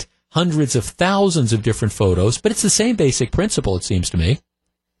looking at hundreds of thousands of different photos, but it's the same basic principle, it seems to me.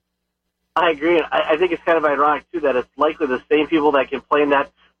 I agree. I think it's kind of ironic, too, that it's likely the same people that complain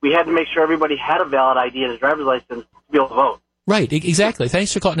that we had to make sure everybody had a valid ID and a driver's license to be able to vote. Right, exactly.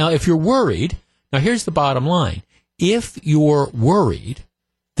 Thanks for calling. Now, if you're worried, now here's the bottom line. If you're worried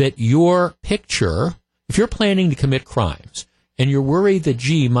that your picture, if you're planning to commit crimes, and you're worried that,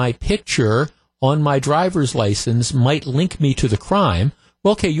 my picture on my driver's license might link me to the crime,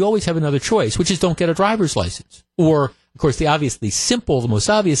 well, okay, you always have another choice, which is don't get a driver's license. Or, of course, the most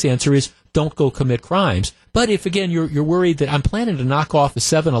obvious answer is don't go commit crimes. But if, again, you're worried that I'm planning to knock off a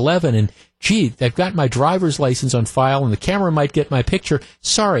 7-Eleven and, I've got my driver's license on file and the camera might get my picture,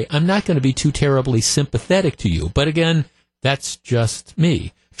 sorry, I'm not going to be too terribly sympathetic to you. But, again, that's just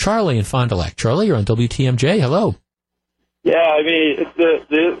me. Charlie in Fond du Lac. Charlie, you're on WTMJ. Hello. Yeah, I mean,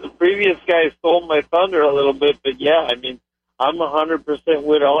 the previous guy stole my thunder a little bit, but yeah, I mean, I'm 100%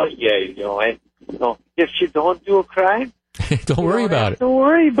 with all you guys. If you don't do a crime, don't worry about it. Don't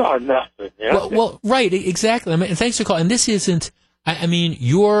worry about nothing. Yeah? Well, right, exactly. I mean, and thanks for calling. And this isn't.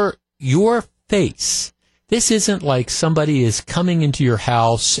 Your face. This isn't like somebody is coming into your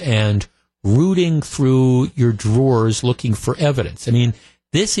house and rooting through your drawers looking for evidence. I mean,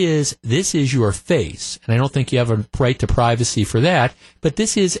 this is your face, and I don't think you have a right to privacy for that. But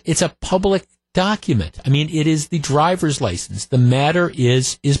it's a public document. I mean, it is the driver's license. The matter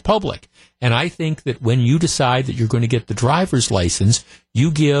is public. And I think that when you decide that you're going to get the driver's license,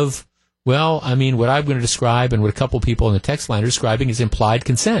 you give, what I'm going to describe and what a couple people in the text line are describing is implied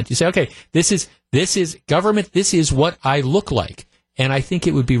consent. You say, okay, this is government, this is what I look like. And I think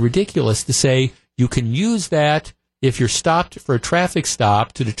it would be ridiculous to say you can use that if you're stopped for a traffic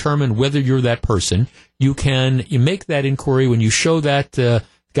stop to determine whether you're that person. You make that inquiry when you show that the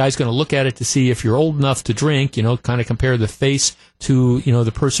guy's going to look at it to see if you're old enough to drink, kind of compare the face to,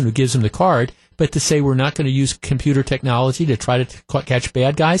 the person who gives him the card. But to say we're not going to use computer technology to try to catch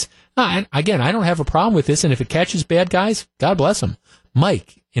bad guys, again, I don't have a problem with this. And if it catches bad guys, God bless them.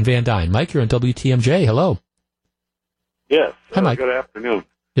 Mike in Van Dyne. Mike, you're on WTMJ. Hello. Yes. Hi, Mike. Good afternoon.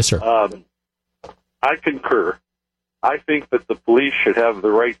 Yes, sir. I concur. I think that the police should have the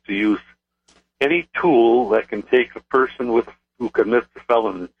right to use any tool that can take a person who commits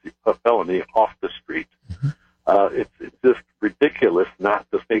a felony off the street. Mm-hmm. It's just ridiculous not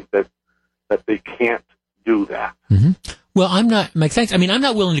to think that they can't do that. Mm-hmm. Well, I'm not, Mike, thanks. I'm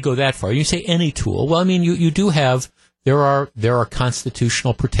not willing to go that far. You say any tool. Well, you do have, there are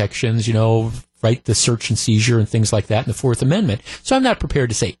constitutional protections, right, the search and seizure and things like that in the Fourth Amendment. So I'm not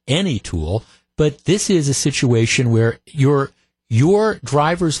prepared to say any tool, but this is a situation where your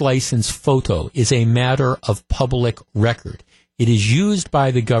driver's license photo is a matter of public record. It is used by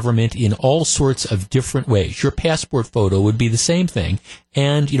the government in all sorts of different ways. Your passport photo would be the same thing.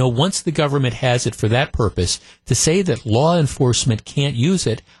 And, once the government has it for that purpose, to say that law enforcement can't use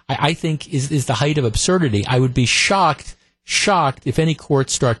it, I think is the height of absurdity. I would be shocked if any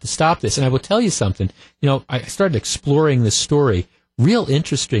courts start to stop this. And I will tell you something. I started exploring this story. Real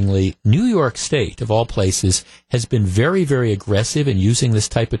interestingly, New York State, of all places, has been very, very aggressive in using this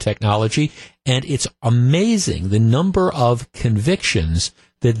type of technology, and it's amazing the number of convictions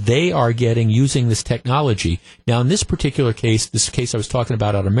that they are getting using this technology. Now, in this particular case, this case I was talking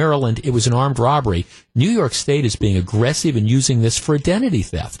about out of Maryland, it was an armed robbery. New York State is being aggressive in using this for identity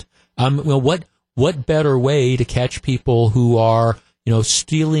theft. Well, what better way to catch people who are,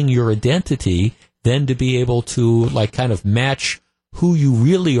 stealing your identity than to be able to, kind of match who you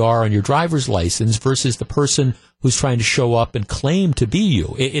really are on your driver's license versus the person who's trying to show up and claim to be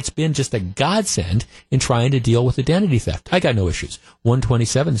you. It's been just a godsend in trying to deal with identity theft. I got no issues.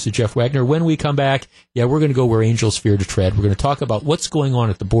 127, this is Jeff Wagner. When we come back, we're going to go where angels fear to tread. We're going to talk about what's going on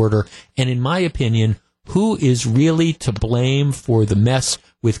at the border, and in my opinion, who is really to blame for the mess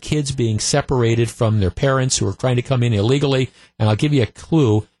with kids being separated from their parents who are trying to come in illegally. And I'll give you a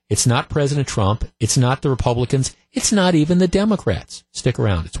clue. It's not President Trump. It's not the Republicans. It's not even the Democrats. Stick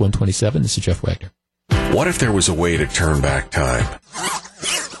around. It's 127. This is Jeff Wagner. What if there was a way to turn back time?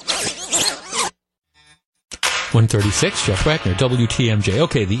 136, Jeff Wagner, WTMJ.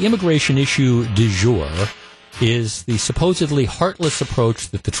 Okay, the immigration issue du jour is the supposedly heartless approach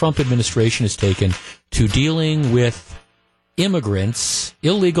that the Trump administration has taken to dealing with immigrants,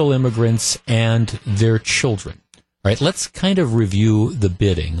 illegal immigrants, and their children. All right, let's kind of review the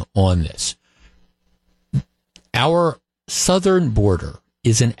bidding on this. Our southern border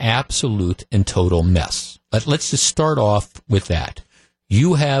is an absolute and total mess. Let's just start off with that.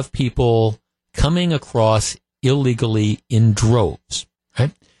 You have people coming across illegally in droves.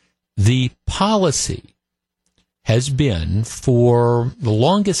 Right? The policy has been for the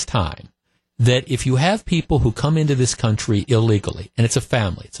longest time that if you have people who come into this country illegally, and it's a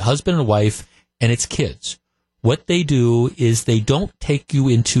family, it's a husband and a wife, and it's kids, what they do is they don't take you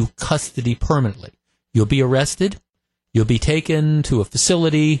into custody permanently. You'll be arrested, you'll be taken to a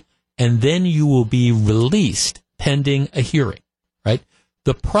facility, and then you will be released pending a hearing, right?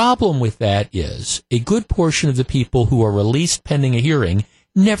 The problem with that is a good portion of the people who are released pending a hearing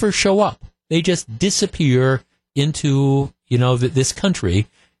never show up. They just disappear into, this country,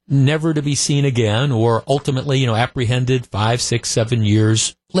 never to be seen again, or ultimately, apprehended 5, 6, 7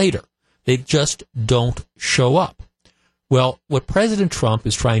 years later. They just don't show up. Well, what President Trump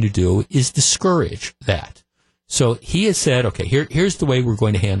is trying to do is discourage that. So he has said, okay, here's the way we're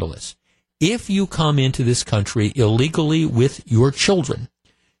going to handle this. If you come into this country illegally with your children,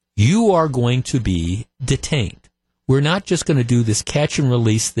 you are going to be detained. We're not just going to do this catch and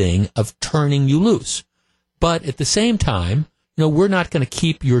release thing of turning you loose. But at the same time, we're not going to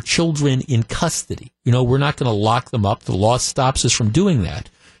keep your children in custody. We're not going to lock them up. The law stops us from doing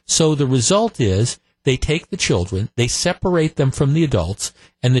that. So the result is they take the children, they separate them from the adults,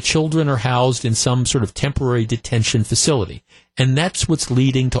 and the children are housed in some sort of temporary detention facility. And that's what's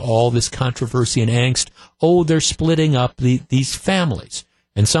leading to all this controversy and angst. Oh, they're splitting up these families.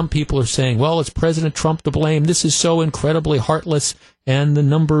 And some people are saying, well, it's President Trump to blame. This is so incredibly heartless. And the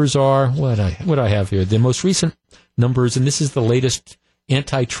numbers are, what I have here, the most recent numbers, and this is the latest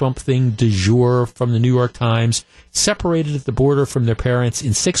anti-Trump thing du jour from the New York Times, separated at the border from their parents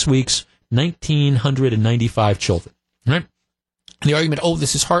in 6 weeks, 1,995 children. Right? And the argument, oh,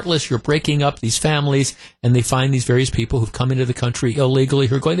 this is heartless, you're breaking up these families, and they find these various people who've come into the country illegally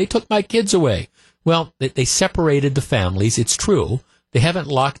who are going, they took my kids away. Well, they separated the families, it's true. They haven't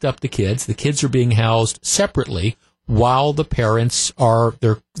locked up the kids. The kids are being housed separately while the parents are,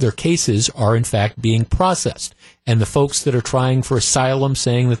 their cases are in fact being processed. And the folks that are trying for asylum,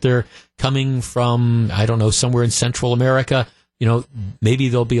 saying that they're coming from, somewhere in Central America, maybe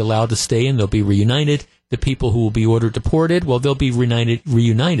they'll be allowed to stay and they'll be reunited. The people who will be ordered deported, well, they'll be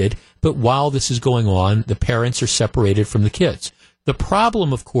reunited. But while this is going on, the parents are separated from the kids. The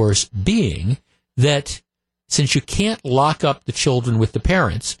problem, of course, being that since you can't lock up the children with the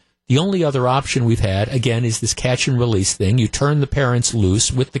parents, the only other option we've had, again, is this catch and release thing. You turn the parents loose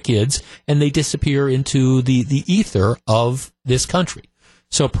with the kids, and they disappear into the ether of this country.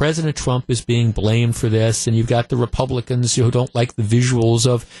 So President Trump is being blamed for this, and you've got the Republicans who don't like the visuals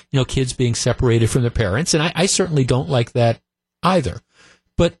of, kids being separated from their parents, and I certainly don't like that either.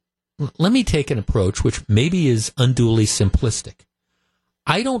 But let me take an approach which maybe is unduly simplistic.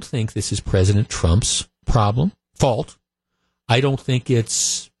 I don't think this is President Trump's fault. I don't think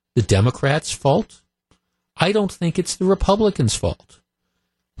it's the Democrats' fault. I don't think it's the Republicans' fault.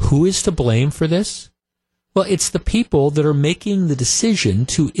 Who is to blame for this? Well, it's the people that are making the decision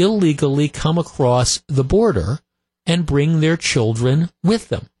to illegally come across the border and bring their children with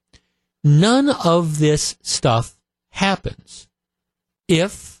them. None of this stuff happens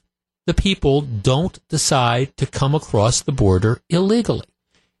if the people don't decide to come across the border illegally.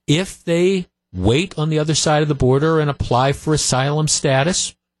 If they wait on the other side of the border and apply for asylum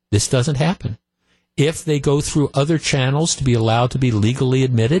status, this doesn't happen. If they go through other channels to be allowed to be legally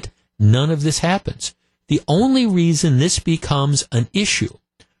admitted, none of this happens. The only reason this becomes an issue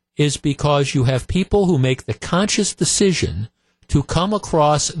is because you have people who make the conscious decision to come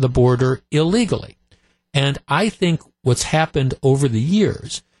across the border illegally. And I think what's happened over the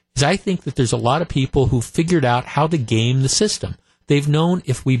years is I think that there's a lot of people who figured out how to game the system. They've known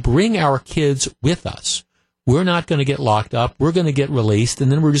if we bring our kids with us, we're not going to get locked up, we're going to get released,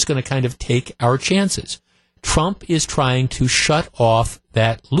 and then we're just going to kind of take our chances. Trump is trying to shut off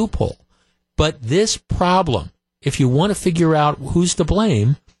that loophole. But this problem, if you want to figure out who's to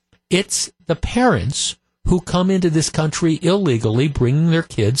blame, it's the parents who come into this country illegally, bringing their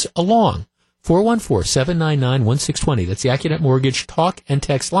kids along. 414-799-1620. That's the AccuNet Mortgage talk and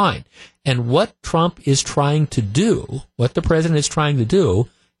text line. And what Trump is trying to do, what the president is trying to do,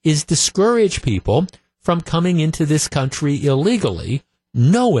 is discourage people from coming into this country illegally,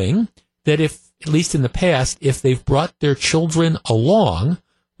 knowing that if, at least in the past, if they've brought their children along,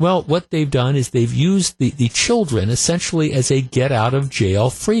 well, what they've done is they've used the children essentially as a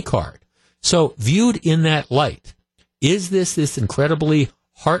get-out-of-jail-free card. So, viewed in that light, is this incredibly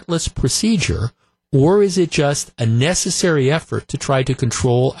heartless procedure, or is it just a necessary effort to try to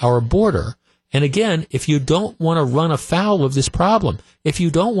control our border? And again, if you don't want to run afoul of this problem, if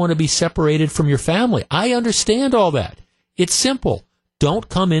you don't want to be separated from your family, I understand all that. It's simple. Don't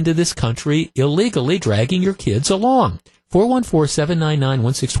come into this country illegally dragging your kids along.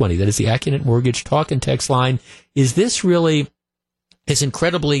 414-799-1620. That is the AccuNet Mortgage talk and text line. Is this really this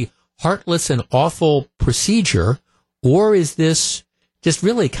incredibly heartless and awful procedure, or is this just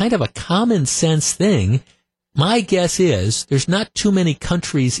really kind of a common sense thing? My guess is there's not too many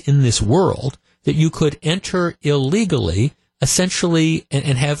countries in this world that you could enter illegally, essentially,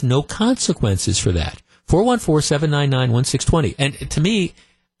 and have no consequences for that. 414-799-1620. And to me,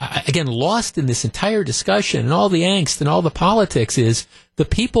 again, lost in this entire discussion and all the angst and all the politics is the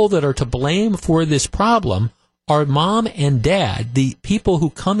people that are to blame for this problem are mom and dad, the people who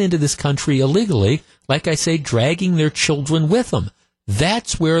come into this country illegally, like I say, dragging their children with them.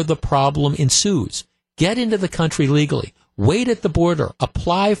 That's where the problem ensues. Get into the country legally. Wait at the border.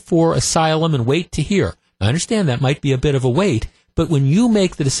 Apply for asylum and wait to hear. I understand that might be a bit of a wait, but when you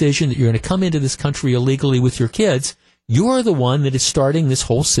make the decision that you're going to come into this country illegally with your kids, you're the one that is starting this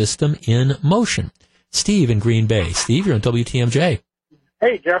whole system in motion. Steve in Green Bay. Steve, you're on WTMJ.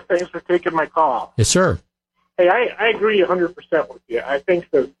 Hey, Jeff, thanks for taking my call. Yes, sir. Hey, I agree 100% with you. I think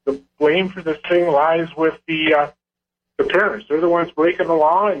the blame for this thing lies with the parents. They're the ones breaking the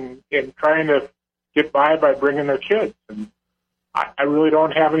law and trying to get by bringing their kids. And I really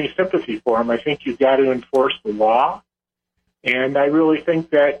don't have any sympathy for them. I think you've got to enforce the law. And I really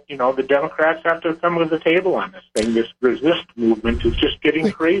think that, the Democrats have to come to the table on this thing. This resist movement is just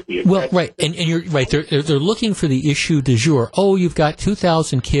getting crazy. Well, right. And you're right. They're looking for the issue du jour. Oh, you've got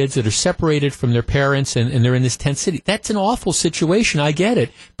 2,000 kids that are separated from their parents and they're in this tent city. That's an awful situation. I get it.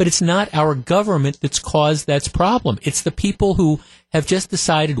 But it's not our government that's caused that problem. It's the people who have just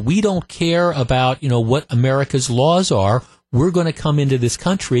decided we don't care about, what America's laws are. We're going to come into this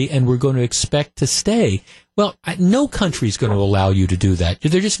country and we're going to expect to stay. Well, no country's going to allow you to do that.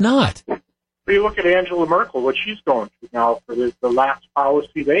 They're just not. You look at Angela Merkel, what she's going through now for the last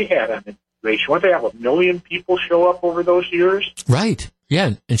policy they had on immigration. Won't they have 1 million people show up over those years? Right.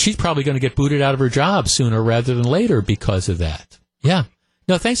 Yeah, and she's probably going to get booted out of her job sooner rather than later because of that. Yeah.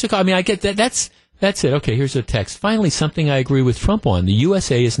 No, thanks for calling. I mean, I get that. That's it. Okay, here's a text. Finally, something I agree with Trump on. The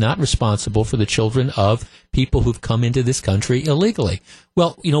USA is not responsible for the children of people who've come into this country illegally.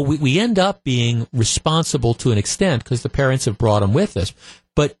 Well, we end up being responsible to an extent because the parents have brought them with us.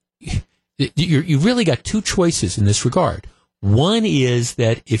 But you really got two choices in this regard. One is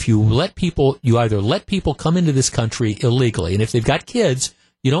that if you either let people come into this country illegally, and if they've got kids,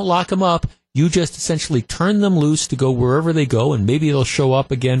 you don't lock them up. You just essentially turn them loose to go wherever they go, and maybe they'll show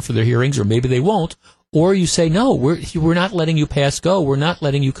up again for their hearings, or maybe they won't. Or you say, no, we're not letting you pass go. We're not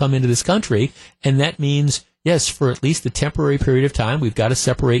letting you come into this country. And that means, yes, for at least a temporary period of time, we've got to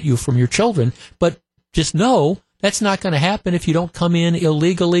separate you from your children. But just know that's not going to happen if you don't come in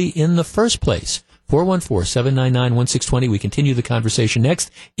illegally in the first place. 414-799-1620. We continue the conversation next.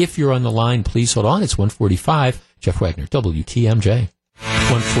 If you're on the line, please hold on. It's 145. Jeff Wagner, WTMJ.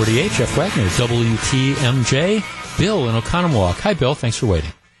 148, Jeff Wagner, WTMJ. Bill in Oconomowoc. Hi, Bill. Thanks for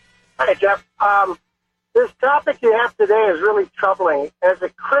waiting. Hi, Jeff. This topic you have today is really troubling. As a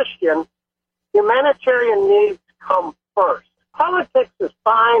Christian, humanitarian needs come first. Politics is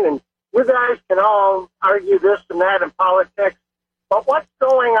fine, and you guys can all argue this and that in politics, but what's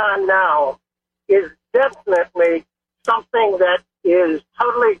going on now is definitely something that is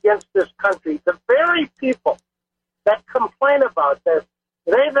totally against this country. The very people that complain about this,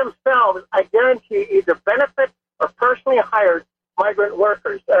 they themselves, I guarantee, either benefit or personally hired migrant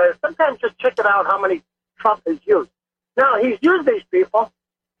workers. Sometimes just check it out how many Trump has used. Now, he's used these people,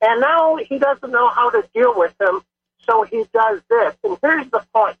 and now he doesn't know how to deal with them, so he does this. And here's the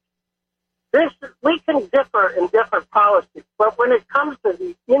point. We can differ in different policies, but when it comes to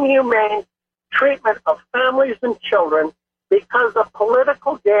the inhumane treatment of families and children because of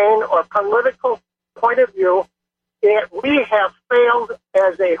political gain or political point of view, we have failed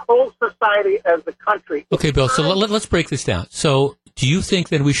as a whole society, as a country. Okay, Bill, so let's break this down. So do you think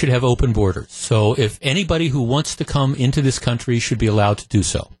that we should have open borders? So if anybody who wants to come into this country should be allowed to do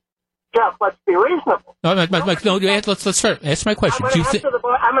so? Jeff, let's be reasonable. No, let's start. Ask my question. I'm going to answer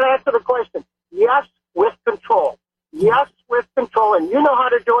the question. Yes, with control. Yes, with control, and you know how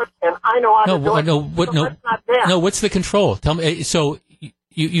to do it, and I know how to do it. No, what's the control? Tell me. So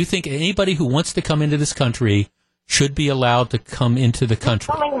you think anybody who wants to come into this country should be allowed to come into the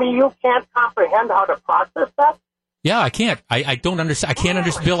country? You're telling me you can't comprehend how to process that? Yeah, I can't. I don't understand. I can't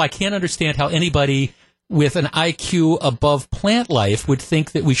understand, Bill. I can't understand how anybody with an IQ above plant life would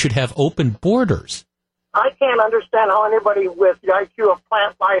think that we should have open borders. I can't understand how anybody with the IQ of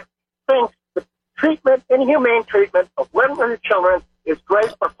plant life thinks the treatment, inhumane treatment of women and children is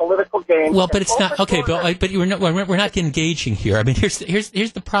great for political gain. Well, but it's not. Okay, Bill, but we're not engaging here. I mean, here's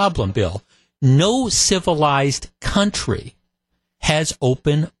the problem, Bill. No civilized country has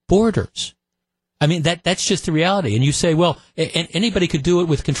open borders. I mean, that's just the reality. And you say, well, anybody could do it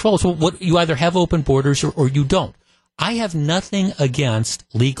with controls. Well, you either have open borders or you don't. I have nothing against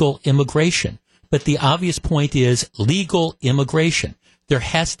legal immigration, but the obvious point is legal immigration. There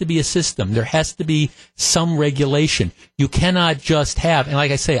has to be a system. There has to be some regulation. You cannot just have, and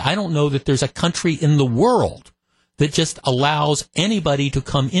like I say, I don't know that there's a country in the world that just allows anybody to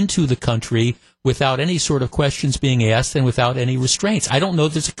come into the country without any sort of questions being asked and without any restraints. I don't know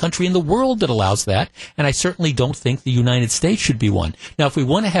there's a country in the world that allows that, and I certainly don't think the United States should be one. Now, if we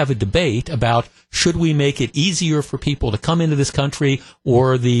want to have a debate about should we make it easier for people to come into this country,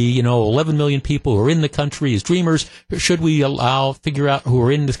 or the 11 million people who are in the country as dreamers, should we figure out who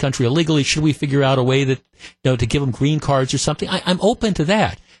are in this country illegally? Should we figure out a way that to give them green cards or something? I'm open to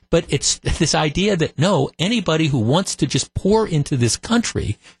that. But it's this idea that, no, anybody who wants to just pour into this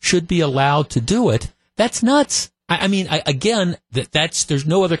country should be allowed to do it. That's nuts. There's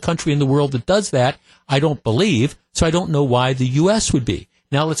no other country in the world that does that, I don't believe, so I don't know why the U.S. would be.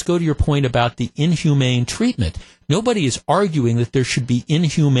 Now let's go to your point about the inhumane treatment. Nobody is arguing that there should be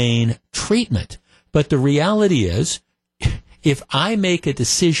inhumane treatment. But the reality is, if I make a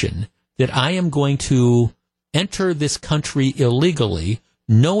decision that I am going to enter this country illegally,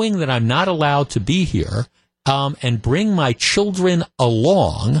 knowing that I'm not allowed to be here, and bring my children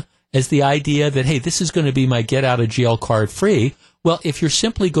along as the idea that, hey, this is going to be my get out of jail card free. Well, if you're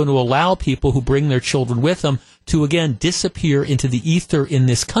simply going to allow people who bring their children with them to, again, disappear into the ether in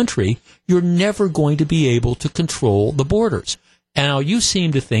this country, you're never going to be able to control the borders. And now you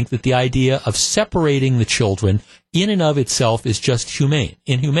seem to think that the idea of separating the children in and of itself is just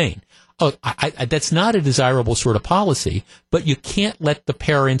inhumane. Oh, that's not a desirable sort of policy, but you can't let the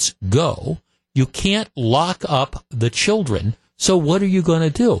parents go. You can't lock up the children. So what are you going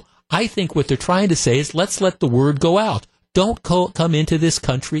to do? I think what they're trying to say is let's let the word go out. Don't come into this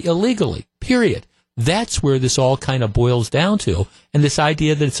country illegally, period. That's where this all kind of boils down to. And this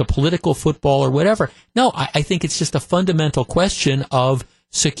idea that it's a political football or whatever. No, I think it's just a fundamental question of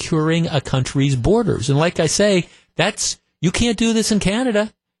securing a country's borders. And like I say, you can't do this in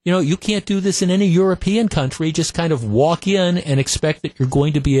Canada. You can't do this in any European country, just kind of walk in and expect that you're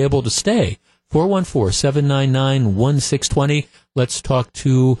going to be able to stay. 414-799-1620. Let's talk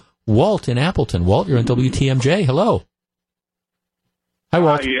to Walt in Appleton. Walt, you're on WTMJ. Hello. Hi,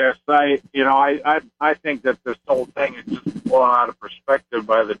 Walt. Yes, I think that this whole thing is just blown out of perspective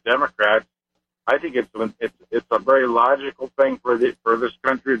by the Democrats. I think it's a very logical thing for this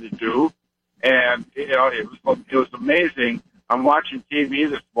country to do, and it was amazing. I'm watching TV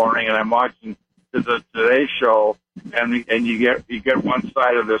this morning, and I'm watching the Today Show, and you get one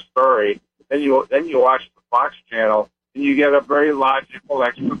side of the story. Then you watch the Fox channel, and you get a very logical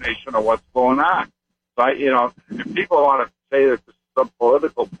explanation of what's going on. So if people want to say that this is some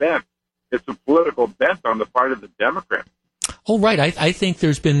political bent, it's a political bent on the part of the Democrats. Oh, right. I think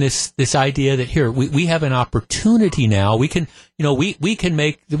there's been this idea that here we have an opportunity now. We can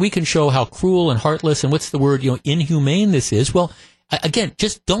we can show how cruel and heartless and what's the word inhumane this is. Well, again,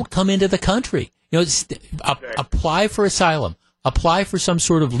 just don't come into the country. Apply for asylum. apply for some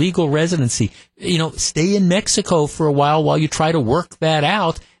sort of legal residency. Stay in Mexico for a while you try to work that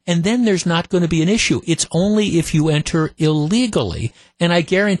out, and then there's not going to be an issue. It's only if you enter illegally. And I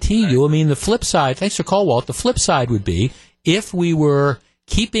guarantee you, the flip side, thanks for call, Walt, the flip side would be if we were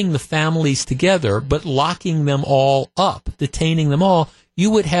keeping the families together but locking them all up, detaining them all, you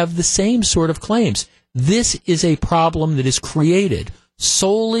would have the same sort of claims. This is a problem that is created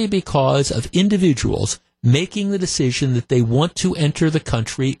solely because of individuals making the decision that they want to enter the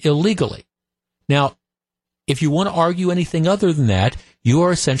country illegally. Now, if you want to argue anything other than that, you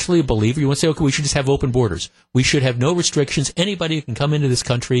are essentially a believer. You want to say, okay, we should just have open borders. We should have no restrictions. Anybody can come into this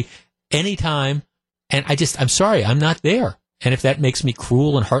country anytime. And I'm sorry, I'm not there. And if that makes me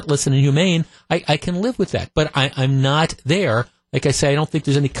cruel and heartless and inhumane, I can live with that. But I'm not there. Like I say, I don't think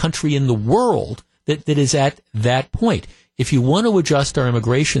there's any country in the world that is at that point. If you want to adjust our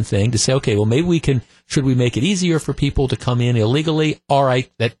immigration thing to say, okay, well, maybe should we make it easier for people to come in illegally? All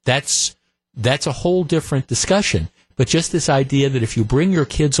right, that's a whole different discussion. But just this idea that if you bring your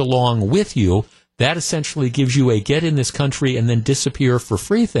kids along with you, that essentially gives you a get in this country and then disappear for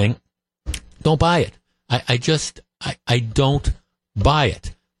free thing, don't buy it. I don't buy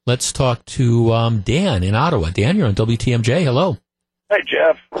it. Let's talk to Dan in Ottawa. Dan, you're on WTMJ. Hello. Hi,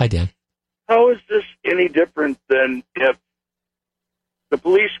 Jeff. Hi, Dan. How is this any different than if the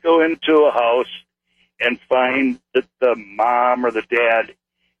police go into a house and find that the mom or the dad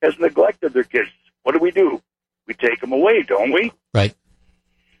has neglected their kids? What do? We take them away, don't we? Right.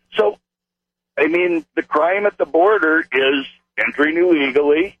 So, the crime at the border is entering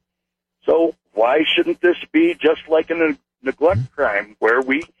illegally. So why shouldn't this be just like a neglect crime where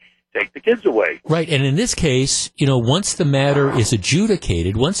we take the kids away? Right, and in this case, once the matter is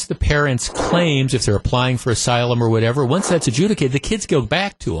adjudicated, once the parents' claims, if they're applying for asylum or whatever, once that's adjudicated, the kids go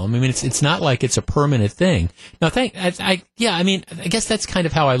back to them. It's not like it's a permanent thing. Now, I guess that's kind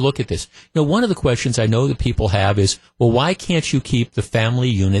of how I look at this. One of the questions I know that people have is, well, why can't you keep the family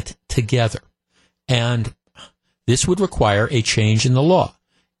unit together? And this would require a change in the law.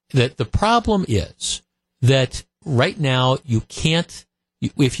 That the problem is that right now you can't.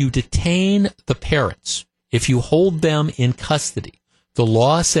 If you detain the parents, if you hold them in custody, the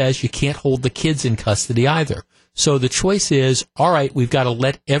law says you can't hold the kids in custody either. So the choice is, all right, we've got to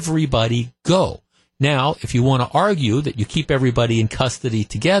let everybody go. Now, if you want to argue that you keep everybody in custody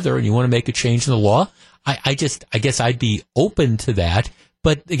together and you want to make a change in the law, I guess I'd be open to that.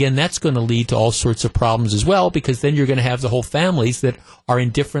 But again, that's going to lead to all sorts of problems as well, because then you're going to have the whole families that are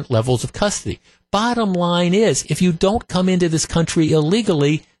in different levels of custody. Bottom line is, if you don't come into this country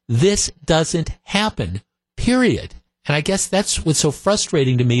illegally, this doesn't happen, period. And I guess that's what's so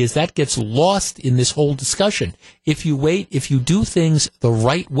frustrating to me is that gets lost in this whole discussion. If you do things the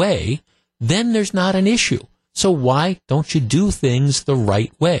right way, then there's not an issue. So why don't you do things the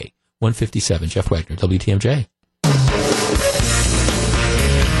right way? 157, Jeff Wagner, WTMJ.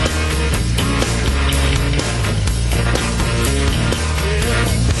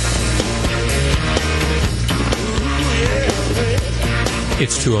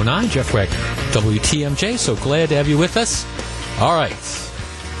 It's 2:09, Jeff Wagner, WTMJ. So glad to have you with us. All right.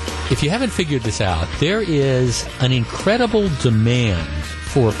 If you haven't figured this out, there is an incredible demand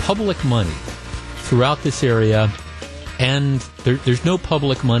for public money throughout this area, and there's no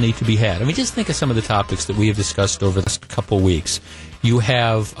public money to be had. Just think of some of the topics that we have discussed over the last couple of weeks. You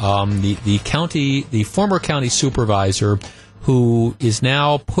have the former county supervisor who is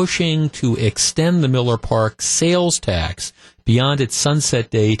now pushing to extend the Miller Park sales tax beyond its sunset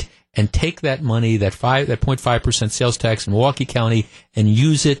date and take that money, that 0.5% sales tax in Milwaukee County, and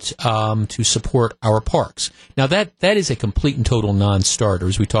use it to support our parks. Now, that is a complete and total non-starter,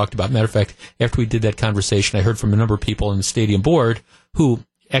 as we talked about. Matter of fact, after we did that conversation, I heard from a number of people in the stadium board who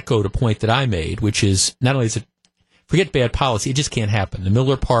echoed a point that I made, which is not only is it, forget bad policy, it just can't happen. The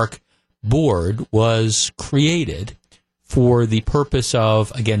Miller Park board was created for the purpose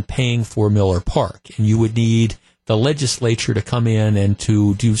of, again, paying for Miller Park. And you would need the legislature to come in and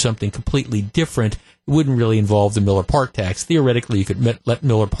to do something completely different. It wouldn't really involve the Miller Park tax. Theoretically, you could let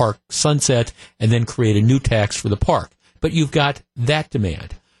Miller Park sunset and then create a new tax for the park. But you've got that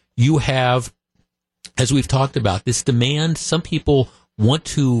demand. You have, as we've talked about, this demand. Some people want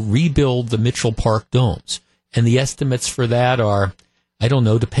to rebuild the Mitchell Park domes. And the estimates for that are, I don't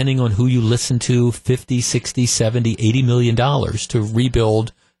know, depending on who you listen to, $50, $60, $70, $80 million to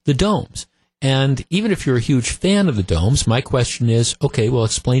rebuild the domes. And even if you're a huge fan of the domes, my question is, okay, well,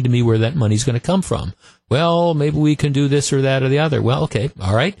 explain to me where that money's going to come from. Well, maybe we can do this or that or the other. Well, okay,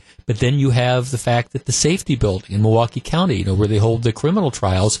 all right. But then you have the fact that the safety building in Milwaukee County, where they hold the criminal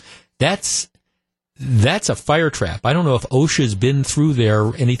trials, that's that's a fire trap. I don't know if OSHA's been through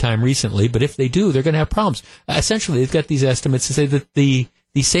there anytime recently, but if they do, they're going to have problems. Essentially, they've got these estimates to say that the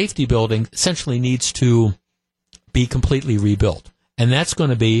safety building essentially needs to be completely rebuilt. And that's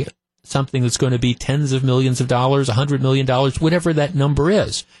going to be something that's going to be tens of millions of dollars, $100 million, whatever that number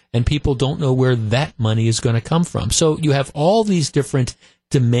is. And people don't know where that money is going to come from. So you have all these different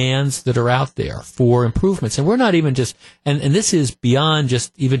demands that are out there for improvements. And we're not even just, and this is beyond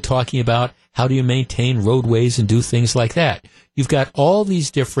just even talking about how do you maintain roadways and do things like that. You've got all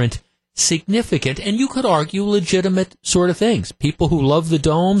these different significant, and you could argue legitimate sort of things. People who love the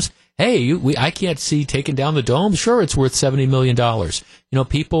domes, hey, I can't see taking down the dome. Sure, it's worth $70 million.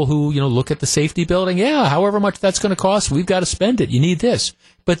 People who, look at the safety building, yeah, however much that's going to cost, we've got to spend it. You need this.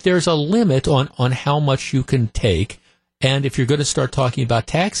 But there's a limit on how much you can take. And if you're going to start talking about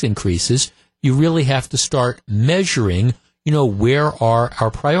tax increases, you really have to start measuring, where are our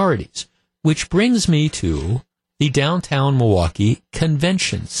priorities? Which brings me to the downtown Milwaukee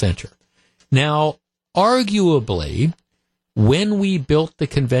Convention Center. Now, arguably, when we built the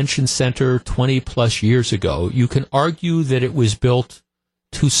convention center 20 plus years ago, you can argue that it was built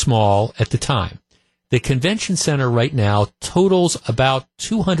too small at the time. The convention center right now totals about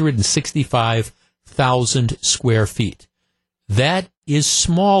 265,000 square feet. That is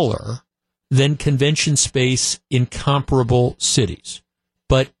smaller than convention space in comparable cities.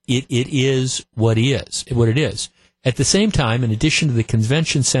 But it is what it is. At the same time, in addition to the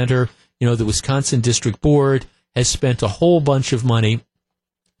convention center, the Wisconsin District Board has spent a whole bunch of money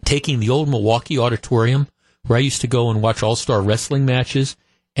taking the old Milwaukee Auditorium, where I used to go and watch all-star wrestling matches,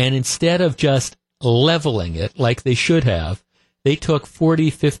 and instead of just leveling it like they should have, they took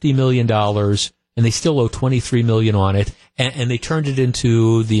 $40-50 million, and they still owe $23 million on it, and they turned it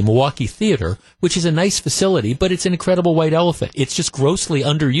into the Milwaukee Theater, which is a nice facility, but it's an incredible white elephant. It's just grossly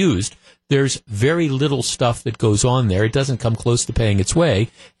underused. There's very little stuff that goes on there. It doesn't come close to paying its way.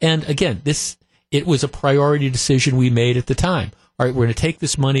 And again, it was a priority decision we made at the time. All right, we're going to take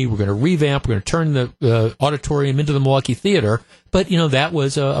this money, we're going to revamp, we're going to turn the auditorium into the Milwaukee Theater. But, that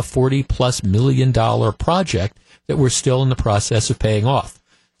was a $40+ million project that we're still in the process of paying off.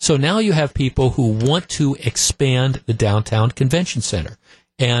 So now you have people who want to expand the downtown convention center.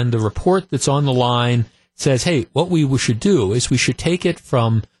 And the report that's on the line says, hey, what we should do is we should take it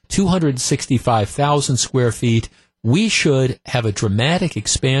from 265,000 square feet. We should have a dramatic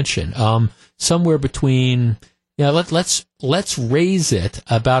expansion, somewhere between, let's raise it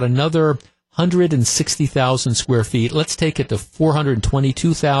about another 160,000 square feet. Let's take it to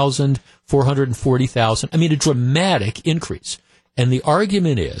 422,000, 440,000. I mean, a dramatic increase. And the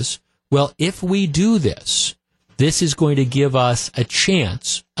argument is, well, if we do this, this is going to give us a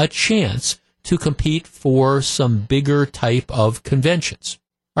chance to compete for some bigger type of conventions.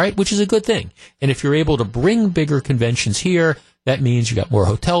 All right, which is a good thing. And if you're able to bring bigger conventions here, that means you got more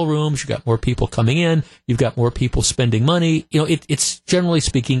hotel rooms, you got more people coming in, you've got more people spending money. It's generally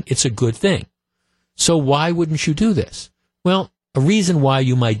speaking, it's a good thing. So why wouldn't you do this? Well, a reason why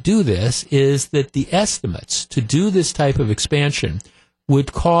you might do this is that the estimates to do this type of expansion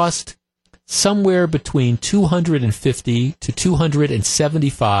would cost somewhere between $250 to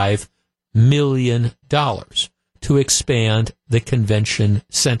 $275 million to expand the convention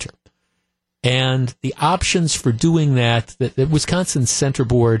center. And the options for doing that, the Wisconsin Center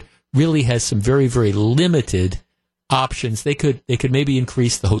Board really has some very, very limited options. They could maybe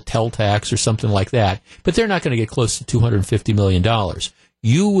increase the hotel tax or something like that, but they're not going to get close to $250 million.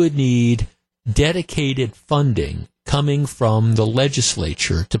 You would need dedicated funding coming from the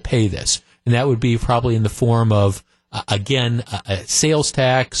legislature to pay this. And that would be probably in the form of, a sales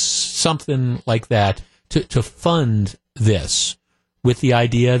tax, something like that, to fund this, with the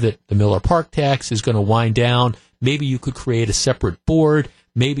idea that the Miller Park tax is going to wind down. Maybe you could create a separate board.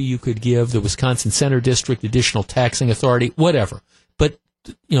 Maybe you could give the Wisconsin Center District additional taxing authority, whatever. But,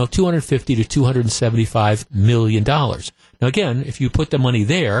 $250 to $275 million. Now, again, if you put the money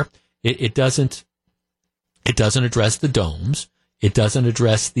there, it doesn't address the domes. It doesn't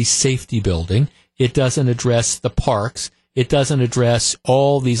address the safety building. It doesn't address the parks. It doesn't address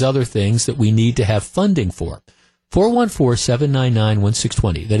all these other things that we need to have funding for.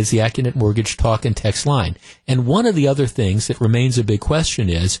 414-799-1620. That is the Accunet Mortgage talk and text line. And one of the other things that remains a big question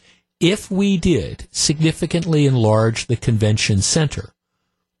is, if we did significantly enlarge the convention center,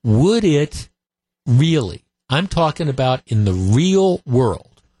 would it really, I'm talking about in the real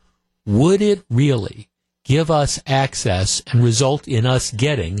world, would it really give us access and result in us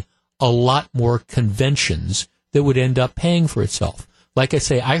getting a lot more conventions that would end up paying for itself? like I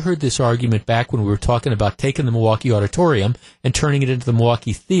say, I heard this argument back when we were talking about taking the Milwaukee Auditorium and turning it into the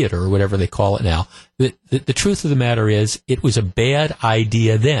Milwaukee Theater, or whatever they call it now. The truth of the matter is, it was a bad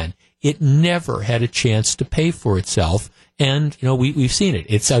idea then. It never had a chance to pay for itself, and we've seen it.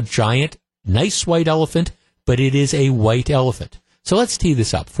 It's a giant, nice white elephant, but it is a white elephant. So let's tee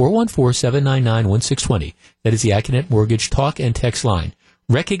this up. 414-799-1620. That is the Acunet Mortgage talk and text line.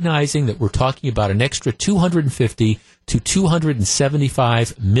 Recognizing that we're talking about an extra $250 to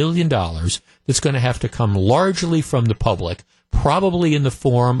 $275 million that's going to have to come largely from the public, probably in the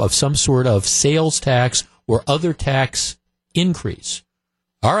form of some sort of sales tax or other tax increase.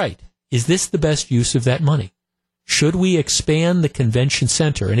 All right. Is this the best use of that money? Should we expand the convention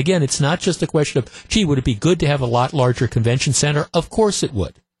center? And again, it's not just a question of, gee, would it be good to have a lot larger convention center? Of course it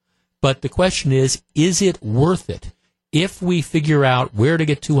would. But the question is it worth it? If we figure out where to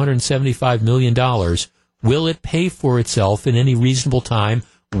get $275 million, will it pay for itself in any reasonable time?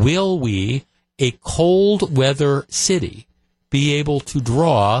 Will we, a cold weather city, be able to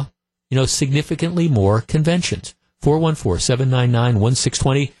draw, significantly more conventions?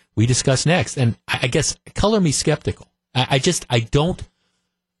 414-799-1620. We discuss next. And I guess, color me skeptical. I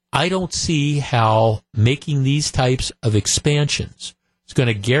don't see how making these types of expansions is going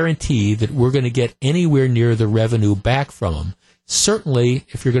to guarantee that we're going to get anywhere near the revenue back from them. Certainly,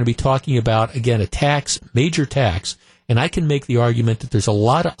 if you're going to be talking about, again, a tax, major tax, and I can make the argument that there's a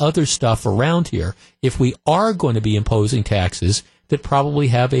lot of other stuff around here, if we are going to be imposing taxes, that probably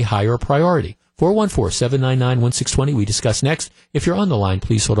have a higher priority. 414-799-1620. We discuss next. If you're on the line,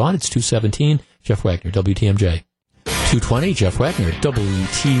 please hold on. It's 217. Jeff Wagner, WTMJ. 220, Jeff Wagner,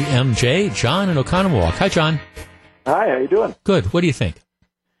 WTMJ. John in Oconomowoc. Hi, John. Hi, how you doing? Good. What do you think?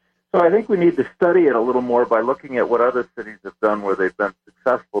 So I think we need to study it a little more by looking at what other cities have done where they've been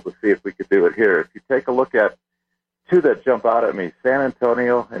successful to see if we could do it here. If you take a look at two that jump out at me, San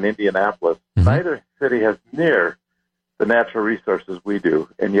Antonio and Indianapolis, neither city has near the natural resources we do,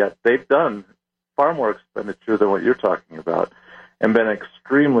 and yet they've done far more expenditure than what you're talking about and been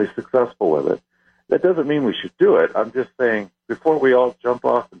extremely successful with it. That doesn't mean we should do it. I'm just saying, before we all jump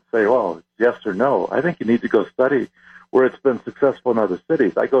off and say, well, it's yes or no, I think you need to go study where it's been successful in other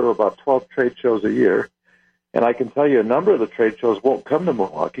cities. I go to about 12 trade shows a year, and I can tell you a number of the trade shows won't come to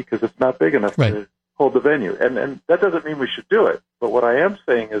Milwaukee because it's not big enough to hold the venue. And that doesn't mean we should do it. But what I am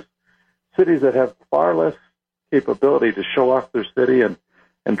saying is cities that have far less capability to show off their city and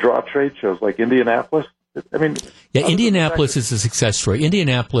draw trade shows like Indianapolis. I mean, yeah, Indianapolis is a success story.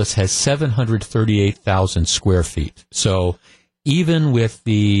 Indianapolis has 738,000 square feet. So even with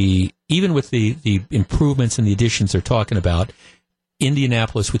the improvements and the additions they're talking about,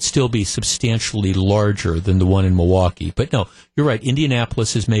 Indianapolis would still be substantially larger than the one in Milwaukee. But no, you're right.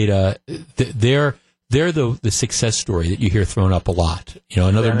 Indianapolis has made they're the success story that you hear thrown up a lot.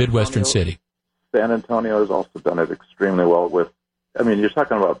 Another Midwestern city. San Antonio has also done it extremely well with, you're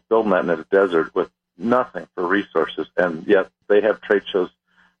talking about building that in a desert with nothing for resources, and yet they have trade shows.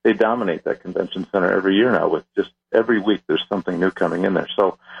 They dominate that convention center every year now with just every week there's something new coming in there.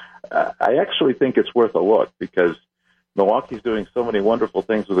 So I actually think it's worth a look because Milwaukee's doing so many wonderful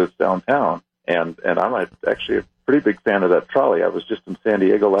things with its downtown, and I'm actually a pretty big fan of that trolley. I was just in San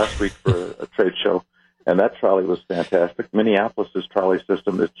Diego last week for a trade show, and that trolley was fantastic. Minneapolis' trolley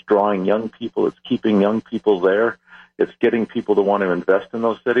system, it's drawing young people. It's keeping young people there. It's getting people to want to invest in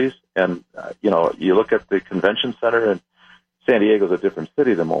those cities. And, you look at the convention center, and San Diego's a different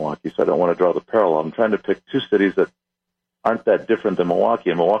city than Milwaukee, so I don't want to draw the parallel. I'm trying to pick two cities that aren't that different than Milwaukee,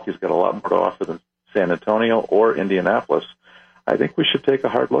 and Milwaukee's got a lot more to offer than San Antonio or Indianapolis. I think we should take a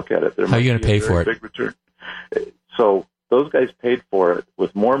hard look at it. How are you going to pay for it? Big return. So those guys paid for it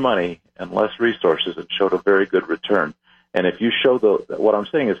with more money and less resources and showed a very good return. And if you show what I'm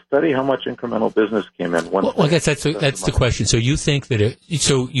saying is study how much incremental business came in. Well, I guess that's the question. So you think that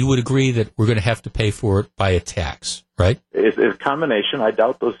so you would agree that we're going to have to pay for it by a tax, right? It's a combination. I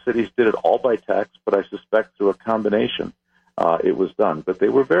doubt those cities did it all by tax, but I suspect through a combination it was done. But they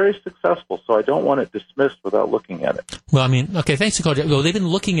were very successful, so I don't want it dismissed without looking at it. Well, okay, thanks for calling. Well, they've been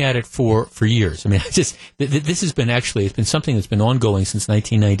looking at it for years. This has been it's been something that's been ongoing since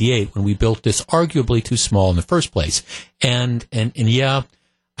 1998 when we built this arguably too small in the first place. And yeah,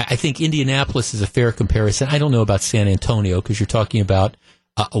 I think Indianapolis is a fair comparison. I don't know about San Antonio because you're talking about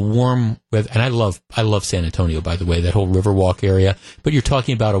a warm weather, and I love San Antonio, by the way, that whole Riverwalk area. But you're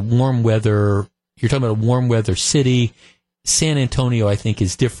talking about a warm weather. You're talking about a warm weather city. San Antonio, I think,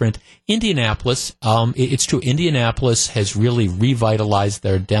 is different. Indianapolis, it's true. Indianapolis has really revitalized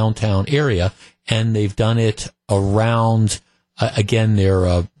their downtown area, and they've done it around.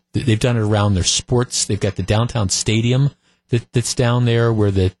 They've done it around their sports. They've got the downtown stadium that's down there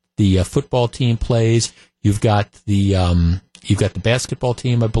where the football team plays. You've got the basketball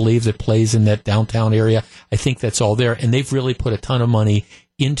team, I believe, that plays in that downtown area. I think that's all there, and they've really put a ton of money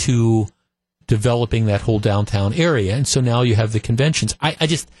into developing that whole downtown area. And so now you have the conventions. I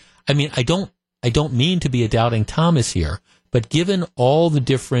don't mean to be a doubting Thomas here, but given all the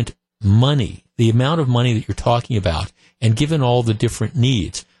different money, the amount of money that you're talking about, and given all the different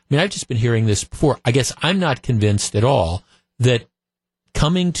needs, I mean, I've just been hearing this before. I guess I'm not convinced at all that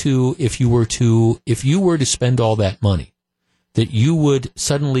if you were to spend all that money, that you would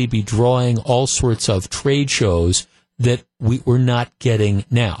suddenly be drawing all sorts of trade shows that we're not getting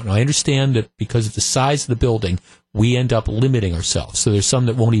now. Now, I understand that because of the size of the building, we end up limiting ourselves. So there's some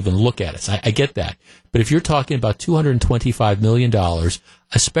that won't even look at us. I get that. But if you're talking about $225 million,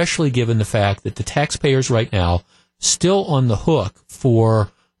 especially given the fact that the taxpayers right now still on the hook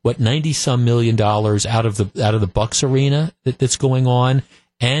for what, 90-some million dollars out of the Bucks arena that's going on,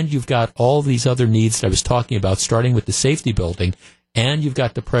 and you've got all these other needs that I was talking about, starting with the safety building, and you've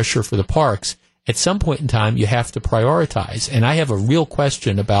got the pressure for the parks. At some point in time, you have to prioritize. And I have a real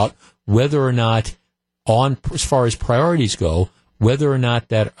question about whether or not, as far as priorities go, whether or not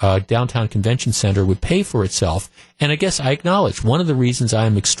that downtown convention center would pay for itself. And I guess I acknowledge one of the reasons I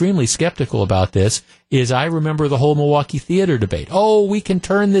am extremely skeptical about this is I remember the whole Milwaukee theater debate. Oh, we can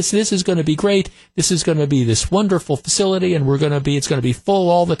turn this is going to be great. This is going to be this wonderful facility, and it's going to be full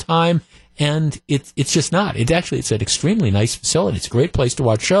all the time. And it's just not. It's an extremely nice facility. It's a great place to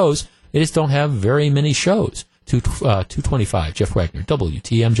watch shows. They just don't have very many shows. 225, Jeff Wagner,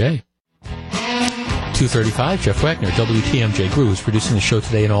 WTMJ. 235, Jeff Wagner, WTMJ. Gru is producing the show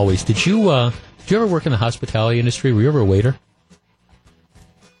today and always. Did you ever work in the hospitality industry? Were you ever a waiter?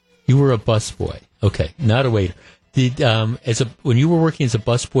 You were a busboy. Okay, not a waiter. When you were working as a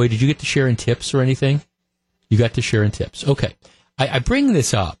busboy, did you get to share in tips or anything? You got to share in tips. Okay. I bring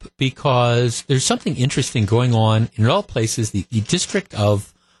this up because there's something interesting going on in all places. The District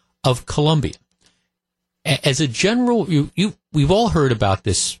of Columbia. As a general, we've all heard about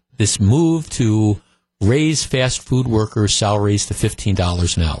this move to raise fast food workers' salaries to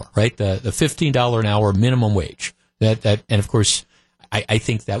 $15 an hour, right? The $15 an hour minimum wage. And of course, I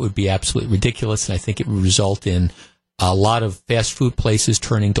think that would be absolutely ridiculous, and I think it would result in a lot of fast food places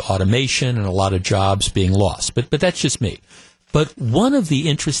turning to automation and a lot of jobs being lost. But that's just me. But one of the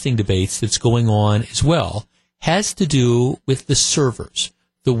interesting debates that's going on as well has to do with the servers,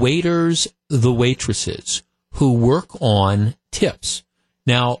 the waiters, the waitresses who work on tips.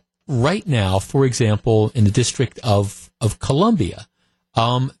 Now, right now, for example, in the District of Columbia,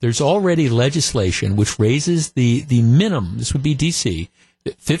 there's already legislation which raises the minimum, this would be D.C.,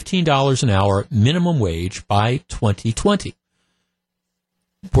 $15 an hour minimum wage by 2020.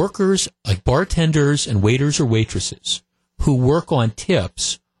 Workers like bartenders and waiters or waitresses who work on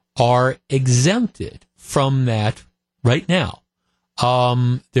tips are exempted from that right now.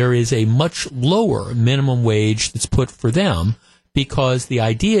 There is a much lower minimum wage that's put for them because the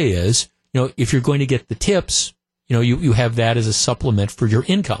idea is, if you're going to get the tips, you have that as a supplement for your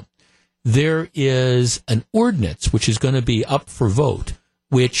income. There is an ordinance which is going to be up for vote,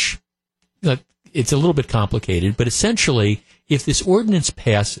 which it's a little bit complicated, but essentially, if this ordinance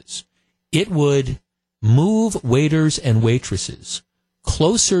passes, it would move waiters and waitresses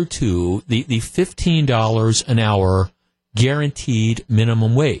closer to the $15 an hour guaranteed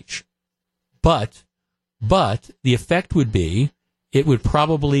minimum wage. But the effect would be it would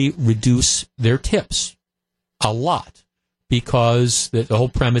probably reduce their tips a lot because the whole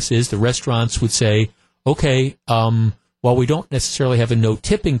premise is the restaurants would say, okay, while we don't necessarily have a no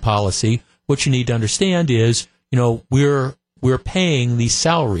tipping policy, what you need to understand is, we're paying these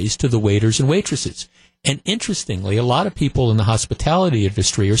salaries to the waiters and waitresses. And interestingly, a lot of people in the hospitality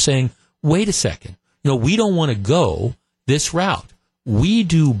industry are saying, wait a second, we don't want to go this route. We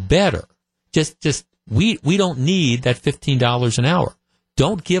do better. We don't need that $15 an hour.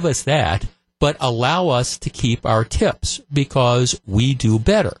 Don't give us that, but allow us to keep our tips because we do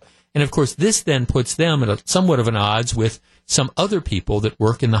better. And of course, this then puts them at somewhat of an odds with some other people that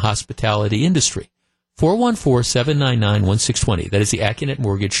work in the hospitality industry. 414-799-1620. That is the Accunet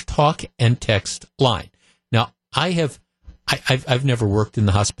Mortgage talk and text line. Now, I've never worked in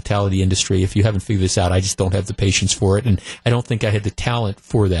the hospitality industry. If you haven't figured this out, I just don't have the patience for it, and I don't think I had the talent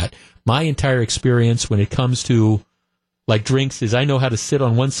for that. My entire experience when it comes to drinks is I know how to sit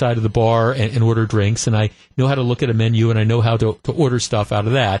on one side of the bar and order drinks, and I know how to look at a menu, and I know how to order stuff out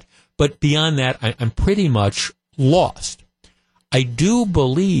of that. But beyond that, I'm pretty much lost. I do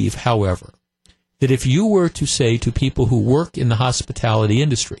believe, however, that if you were to say to people who work in the hospitality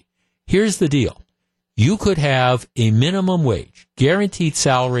industry, here's the deal. You could have a minimum wage, guaranteed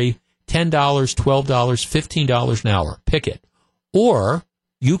salary, $10, $12, $15 an hour. Pick it. Or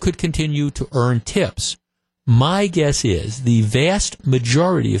you could continue to earn tips. My guess is the vast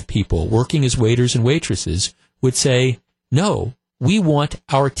majority of people working as waiters and waitresses would say, no, we want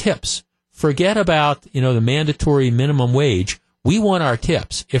our tips. Forget about, the mandatory minimum wage. We want our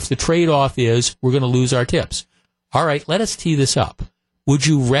tips. If the trade-off is we're going to lose our tips. All right, let us tee this up. Would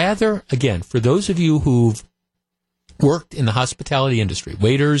you rather, again, for those of you who've worked in the hospitality industry,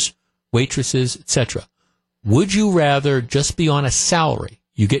 waiters, waitresses, etc., would you rather just be on a salary?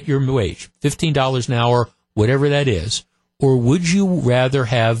 You get your wage, $15 an hour, whatever that is, or would you rather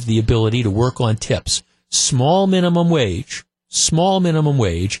have the ability to work on tips? Small minimum wage,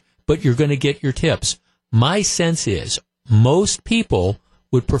 but you're going to get your tips. My sense is most people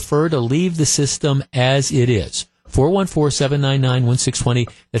would prefer to leave the system as it is. 414-799-1620.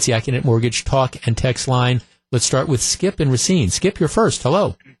 That's the Accunet Mortgage talk and text line. Let's start with Skip and Racine. Skip, you're first.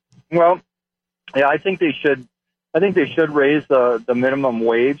 Hello. Well, yeah, I think they should raise the minimum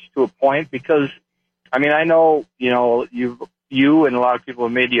wage to a point because, I mean, I know, you and a lot of people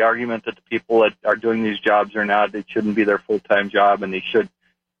have made the argument that the people that are doing these jobs it shouldn't be their full-time job and they should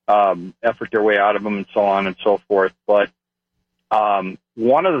effort their way out of them and so on and so forth. But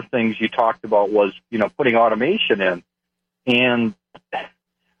one of the things you talked about was, putting automation in. And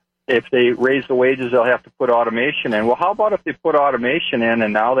if they raise the wages, they'll have to put automation in. Well, how about if they put automation in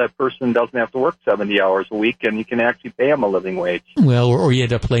and now that person doesn't have to work 70 hours a week and you can actually pay them a living wage? Well, or you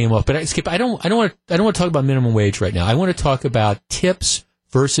end up laying them off. But Skip, I don't want to talk about minimum wage right now. I want to talk about tips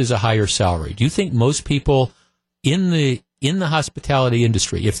versus a higher salary. Do you think most people in the hospitality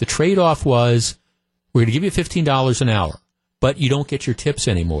industry, if the trade-off was we're going to give you $15 an hour, but you don't get your tips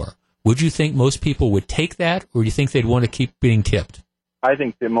anymore, would you think most people would take that, or do you think they'd want to keep being tipped? I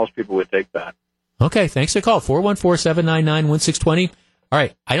think that most people would take that. Okay, thanks for the call. 414-799-1620. All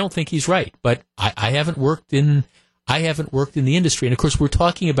right, I don't think he's right, but I haven't worked in the industry. And of course, we're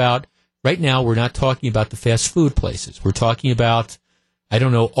talking about, right now, we're not talking about the fast food places. We're talking about,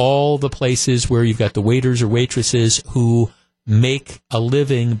 all the places where you've got the waiters or waitresses who make a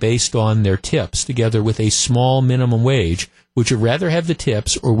living based on their tips together with a small minimum wage. Would you rather have the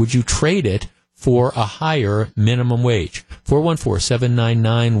tips, or would you trade it for a higher minimum wage?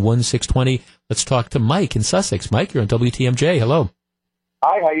 414-799-1620. Let's talk to Mike in Sussex. Mike, you're on WTMJ. Hello.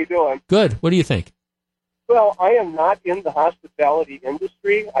 Hi, how you doing? Good. What do you think? Well, I am not in the hospitality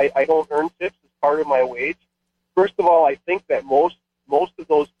industry. I don't earn tips as part of my wage. First of all, I think that most of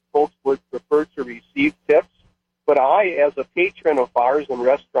those folks would prefer to receive tips. But I, as a patron of bars and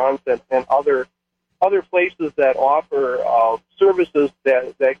restaurants and other places that offer services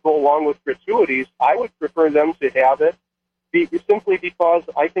that go along with gratuities, I would prefer them to have it simply because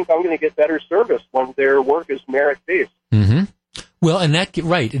I think I'm going to get better service when their work is merit-based. Mm-hmm. Well, and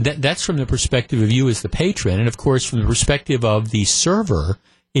that's from the perspective of you as the patron, and of course from the perspective of the server,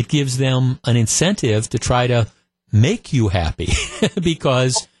 it gives them an incentive to try to make you happy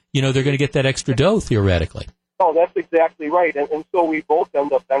because, they're going to get that extra dough theoretically. Oh, that's exactly right. And so we both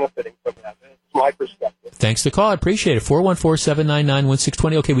end up benefiting from that. That's my perspective. Thanks for the call. I appreciate it.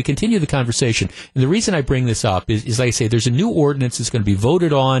 414-799-1620. Okay, we continue the conversation. And the reason I bring this up is like I say, there's a new ordinance that's going to be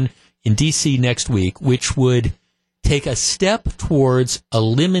voted on in D.C. next week, which would take a step towards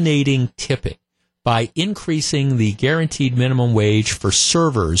eliminating tipping by increasing the guaranteed minimum wage for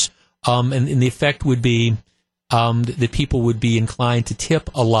servers. And the effect would be that people would be inclined to tip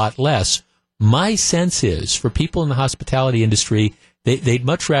a lot less. My sense is, for people in the hospitality industry, they'd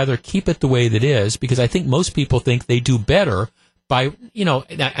much rather keep it the way that is, because I think most people think they do better by,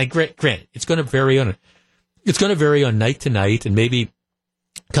 granted, it's going to vary on night to night and maybe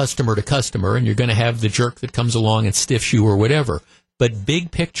customer to customer, and you're going to have the jerk that comes along and stiffs you or whatever. But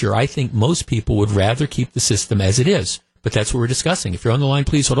big picture, I think most people would rather keep the system as it is. But that's what we're discussing. If you're on the line,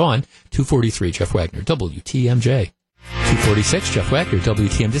 please hold on. 243, Jeff Wagner, WTMJ. 246, Jeff Wagner,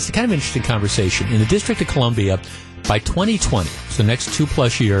 WTM. This is kind of an interesting conversation. In the District of Columbia, by 2020, so the next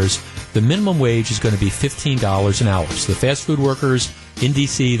 2+ years, the minimum wage is going to be $15 an hour. So the fast food workers in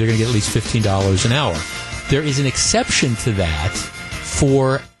D.C., they're going to get at least $15 an hour. There is an exception to that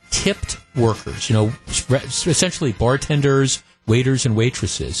for tipped workers, essentially bartenders, waiters, and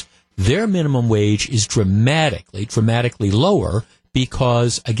waitresses. Their minimum wage is dramatically lower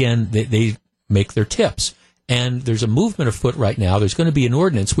because, again, they make their tips. And there's a movement afoot right now. There's going to be an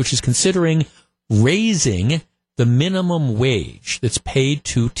ordinance which is considering raising the minimum wage that's paid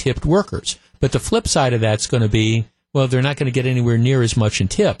to tipped workers. But the flip side of that's going to be, well, they're not going to get anywhere near as much in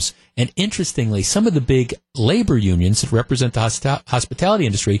tips. And interestingly, some of the big labor unions that represent the hospitality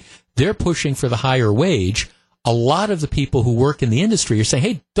industry, they're pushing for the higher wage. A lot of the people who work in the industry are saying,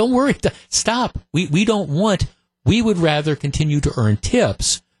 hey, don't worry, stop. We don't want, we would rather continue to earn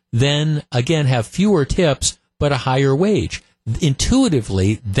tips than, again, have fewer tips but a higher wage.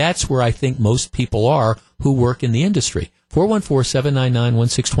 Intuitively, that's where I think most people are who work in the industry.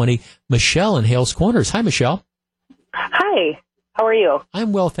 414-799-1620. Michelle in Hales Corners. Hi, Michelle. Hi. How are you?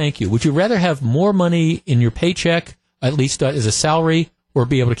 I'm well, thank you. Would you rather have more money in your paycheck, at least as a salary, or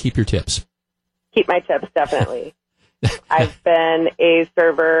be able to keep your tips? Keep my tips, definitely. I've been a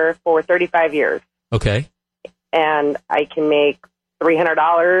server for 35 years. Okay. And I can make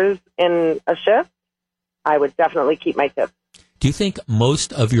 $300 in a shift. I would definitely keep my tips. Do you think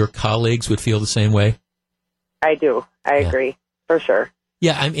most of your colleagues would feel the same way? I do. I agree, for sure.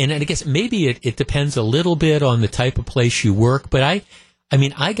 Yeah, and I guess maybe it depends a little bit on the type of place you work, but I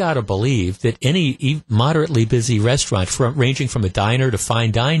got to believe that any moderately busy restaurant, ranging from a diner to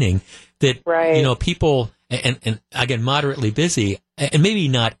fine dining, that, people, and again, moderately busy, and maybe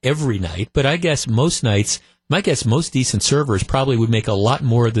not every night, but I guess most nights, most decent servers probably would make a lot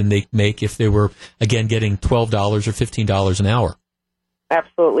more than they make if they were, again, getting $12 or $15 an hour.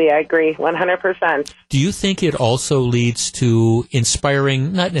 Absolutely, I agree, 100%. Do you think it also leads to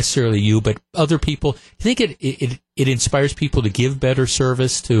inspiring, not necessarily you, but other people? Do you think it inspires people to give better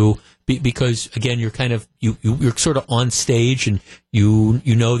service because, again, you're kind of, you're sort of on stage and you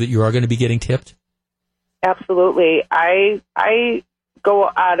know that you are going to be getting tipped? Absolutely. I go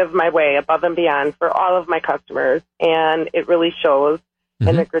out of my way, above and beyond, for all of my customers, and it really shows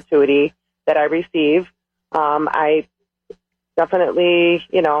in the gratuity that I receive. I definitely,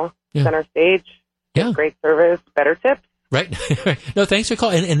 center stage, great service, better tips. Right. No, thanks for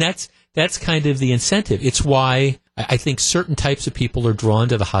calling. And that's kind of the incentive. It's why I think certain types of people are drawn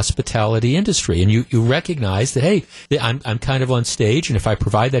to the hospitality industry. And you recognize that, hey, I'm kind of on stage, and if I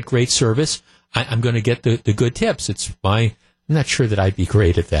provide that great service, I'm going to get the good tips. I'm not sure that I'd be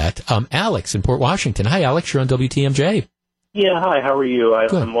great at that. Alex in Port Washington. Hi, Alex. You're on WTMJ. Yeah, hi. How are you?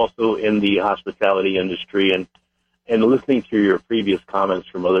 I'm also in the hospitality industry, and listening to your previous comments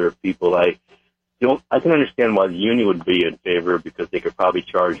from other people, I can understand why the union would be in favor, because they could probably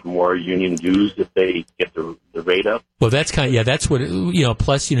charge more union dues if they get the rate up. Well, that's that's what,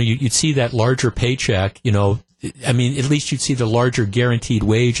 plus, you'd see that larger paycheck, at least you'd see the larger guaranteed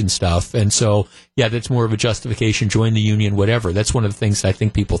wage and stuff. And so, that's more of a justification, join the union, whatever. That's one of the things I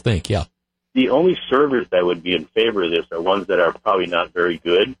think people think, yeah. The only servers that would be in favor of this are ones that are probably not very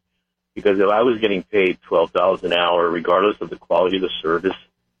good, because if I was getting paid $12 an hour, regardless of the quality of the service,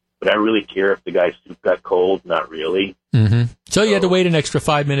 would I really care if the guy's soup got cold? Not really. Mm-hmm. So you had to wait an extra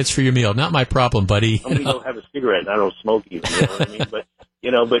 5 minutes for your meal. Not my problem, buddy. I don't have a cigarette, and I don't smoke even. You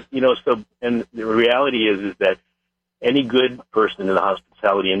know what I mean? So, and the reality is that any good person in the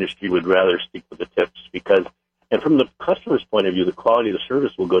hospitality industry would rather stick with the tips, and from the customer's point of view, the quality of the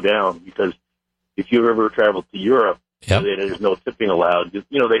service will go down, because if you ever travel to Europe, there's no tipping allowed.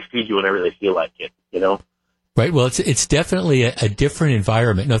 They feed you whenever they feel like it, Right. Well, it's definitely a different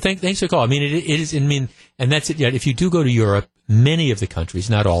environment. No, thanks for the call. It is, and that's it. Yeah, if you do go to Europe, many of the countries,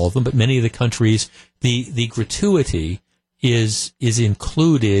 not all of them, but many of the countries, the gratuity is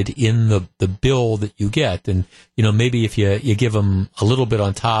included in the bill that you get. And, maybe if you give them a little bit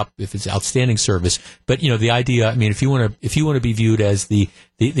on top, if it's outstanding service, but, the idea, if you want to be viewed as the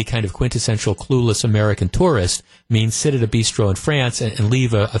kind of quintessential clueless American tourist, sit at a bistro in France and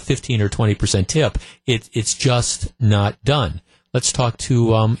leave a 15 or 20% tip. It's just not done. Let's talk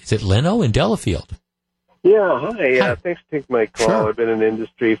to, is it Leno in Delafield? Yeah. Hi. Thanks for taking my call. Sure. I've been in the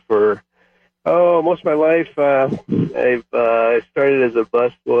industry for most of my life. I started as a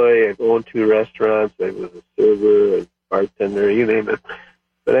busboy. I've owned 2 restaurants. I was a server, a bartender, you name it.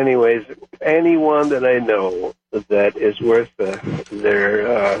 But anyways, anyone that I know that is worth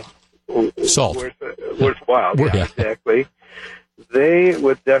their salt, worthwhile, exactly, they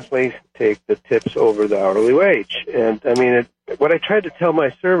would definitely take the tips over the hourly wage. And what I tried to tell my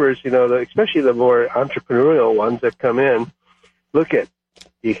servers, especially the more entrepreneurial ones that come in, look at.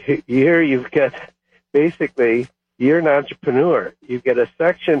 Here you've got, basically, you're an entrepreneur. You get a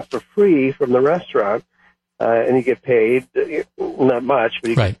section for free from the restaurant, and you get paid, not much,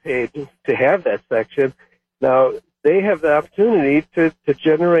 but you get paid to have that section. Now, they have the opportunity to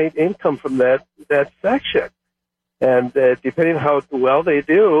generate income from that section. And depending on how well they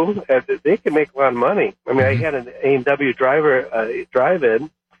do, they can make a lot of money. I had an A&W drive-in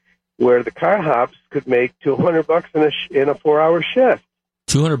where the car hops could make $200 in a 4-hour shift.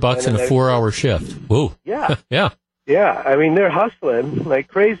 $200 in a 4-hour shift. Whoa. Yeah. Yeah. Yeah. They're hustling like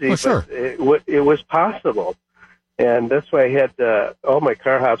crazy. Oh, sure. But it was possible. And that's why I had all my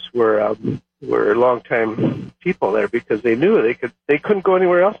car hops were longtime people there because they knew they couldn't go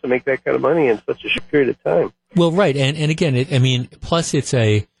anywhere else to make that kind of money in such a short period of time. Well, right, and again, plus it's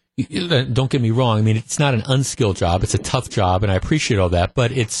don't get me wrong. I mean, it's not an unskilled job; it's a tough job, and I appreciate all that.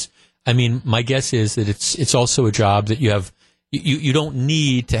 But my guess is that it's also a job that you have. You don't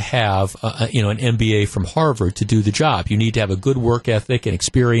need to have an MBA from Harvard to do the job. You need to have a good work ethic and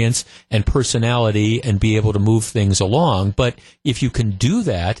experience and personality and be able to move things along. But if you can do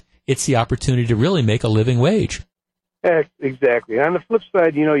that, it's the opportunity to really make a living wage. Exactly. On the flip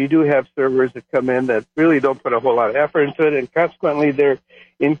side, you do have servers that come in that really don't put a whole lot of effort into it, and consequently their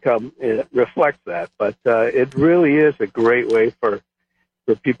income reflects that. But it really is a great way for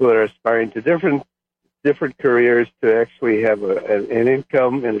people that are aspiring to different careers to actually have an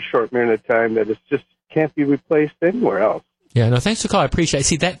income in a short period of time that just can't be replaced anywhere else. Yeah, no, thanks for the call. I appreciate it.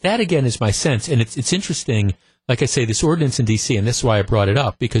 See, that again is my sense, and it's interesting. Like I say, this ordinance in D.C., and this is why I brought it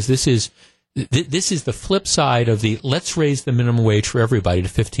up, because this is the flip side of let's raise the minimum wage for everybody to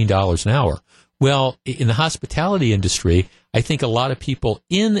 $15 an hour. Well, in the hospitality industry, I think a lot of people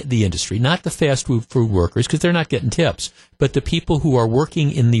in the industry, not the fast food workers, because they're not getting tips, but the people who are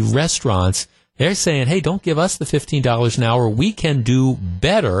working in the restaurants, they're saying, hey, don't give us the $15 an hour. We can do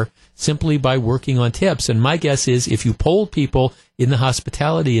better simply by working on tips. And my guess is if you polled people in the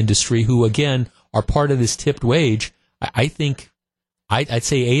hospitality industry who, again, are part of this tipped wage, I think I'd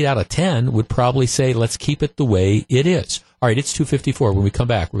say 8 out of 10 would probably say, let's keep it the way it is. All right, it's 2:54. When we come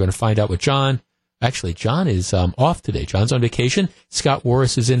back, we're going to find out what John is off today. John's on vacation. Scott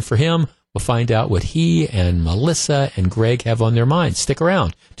Warris is in for him. We'll find out what he and Melissa and Greg have on their minds. Stick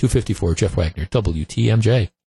around. 2:54, Jeff Wagner, WTMJ.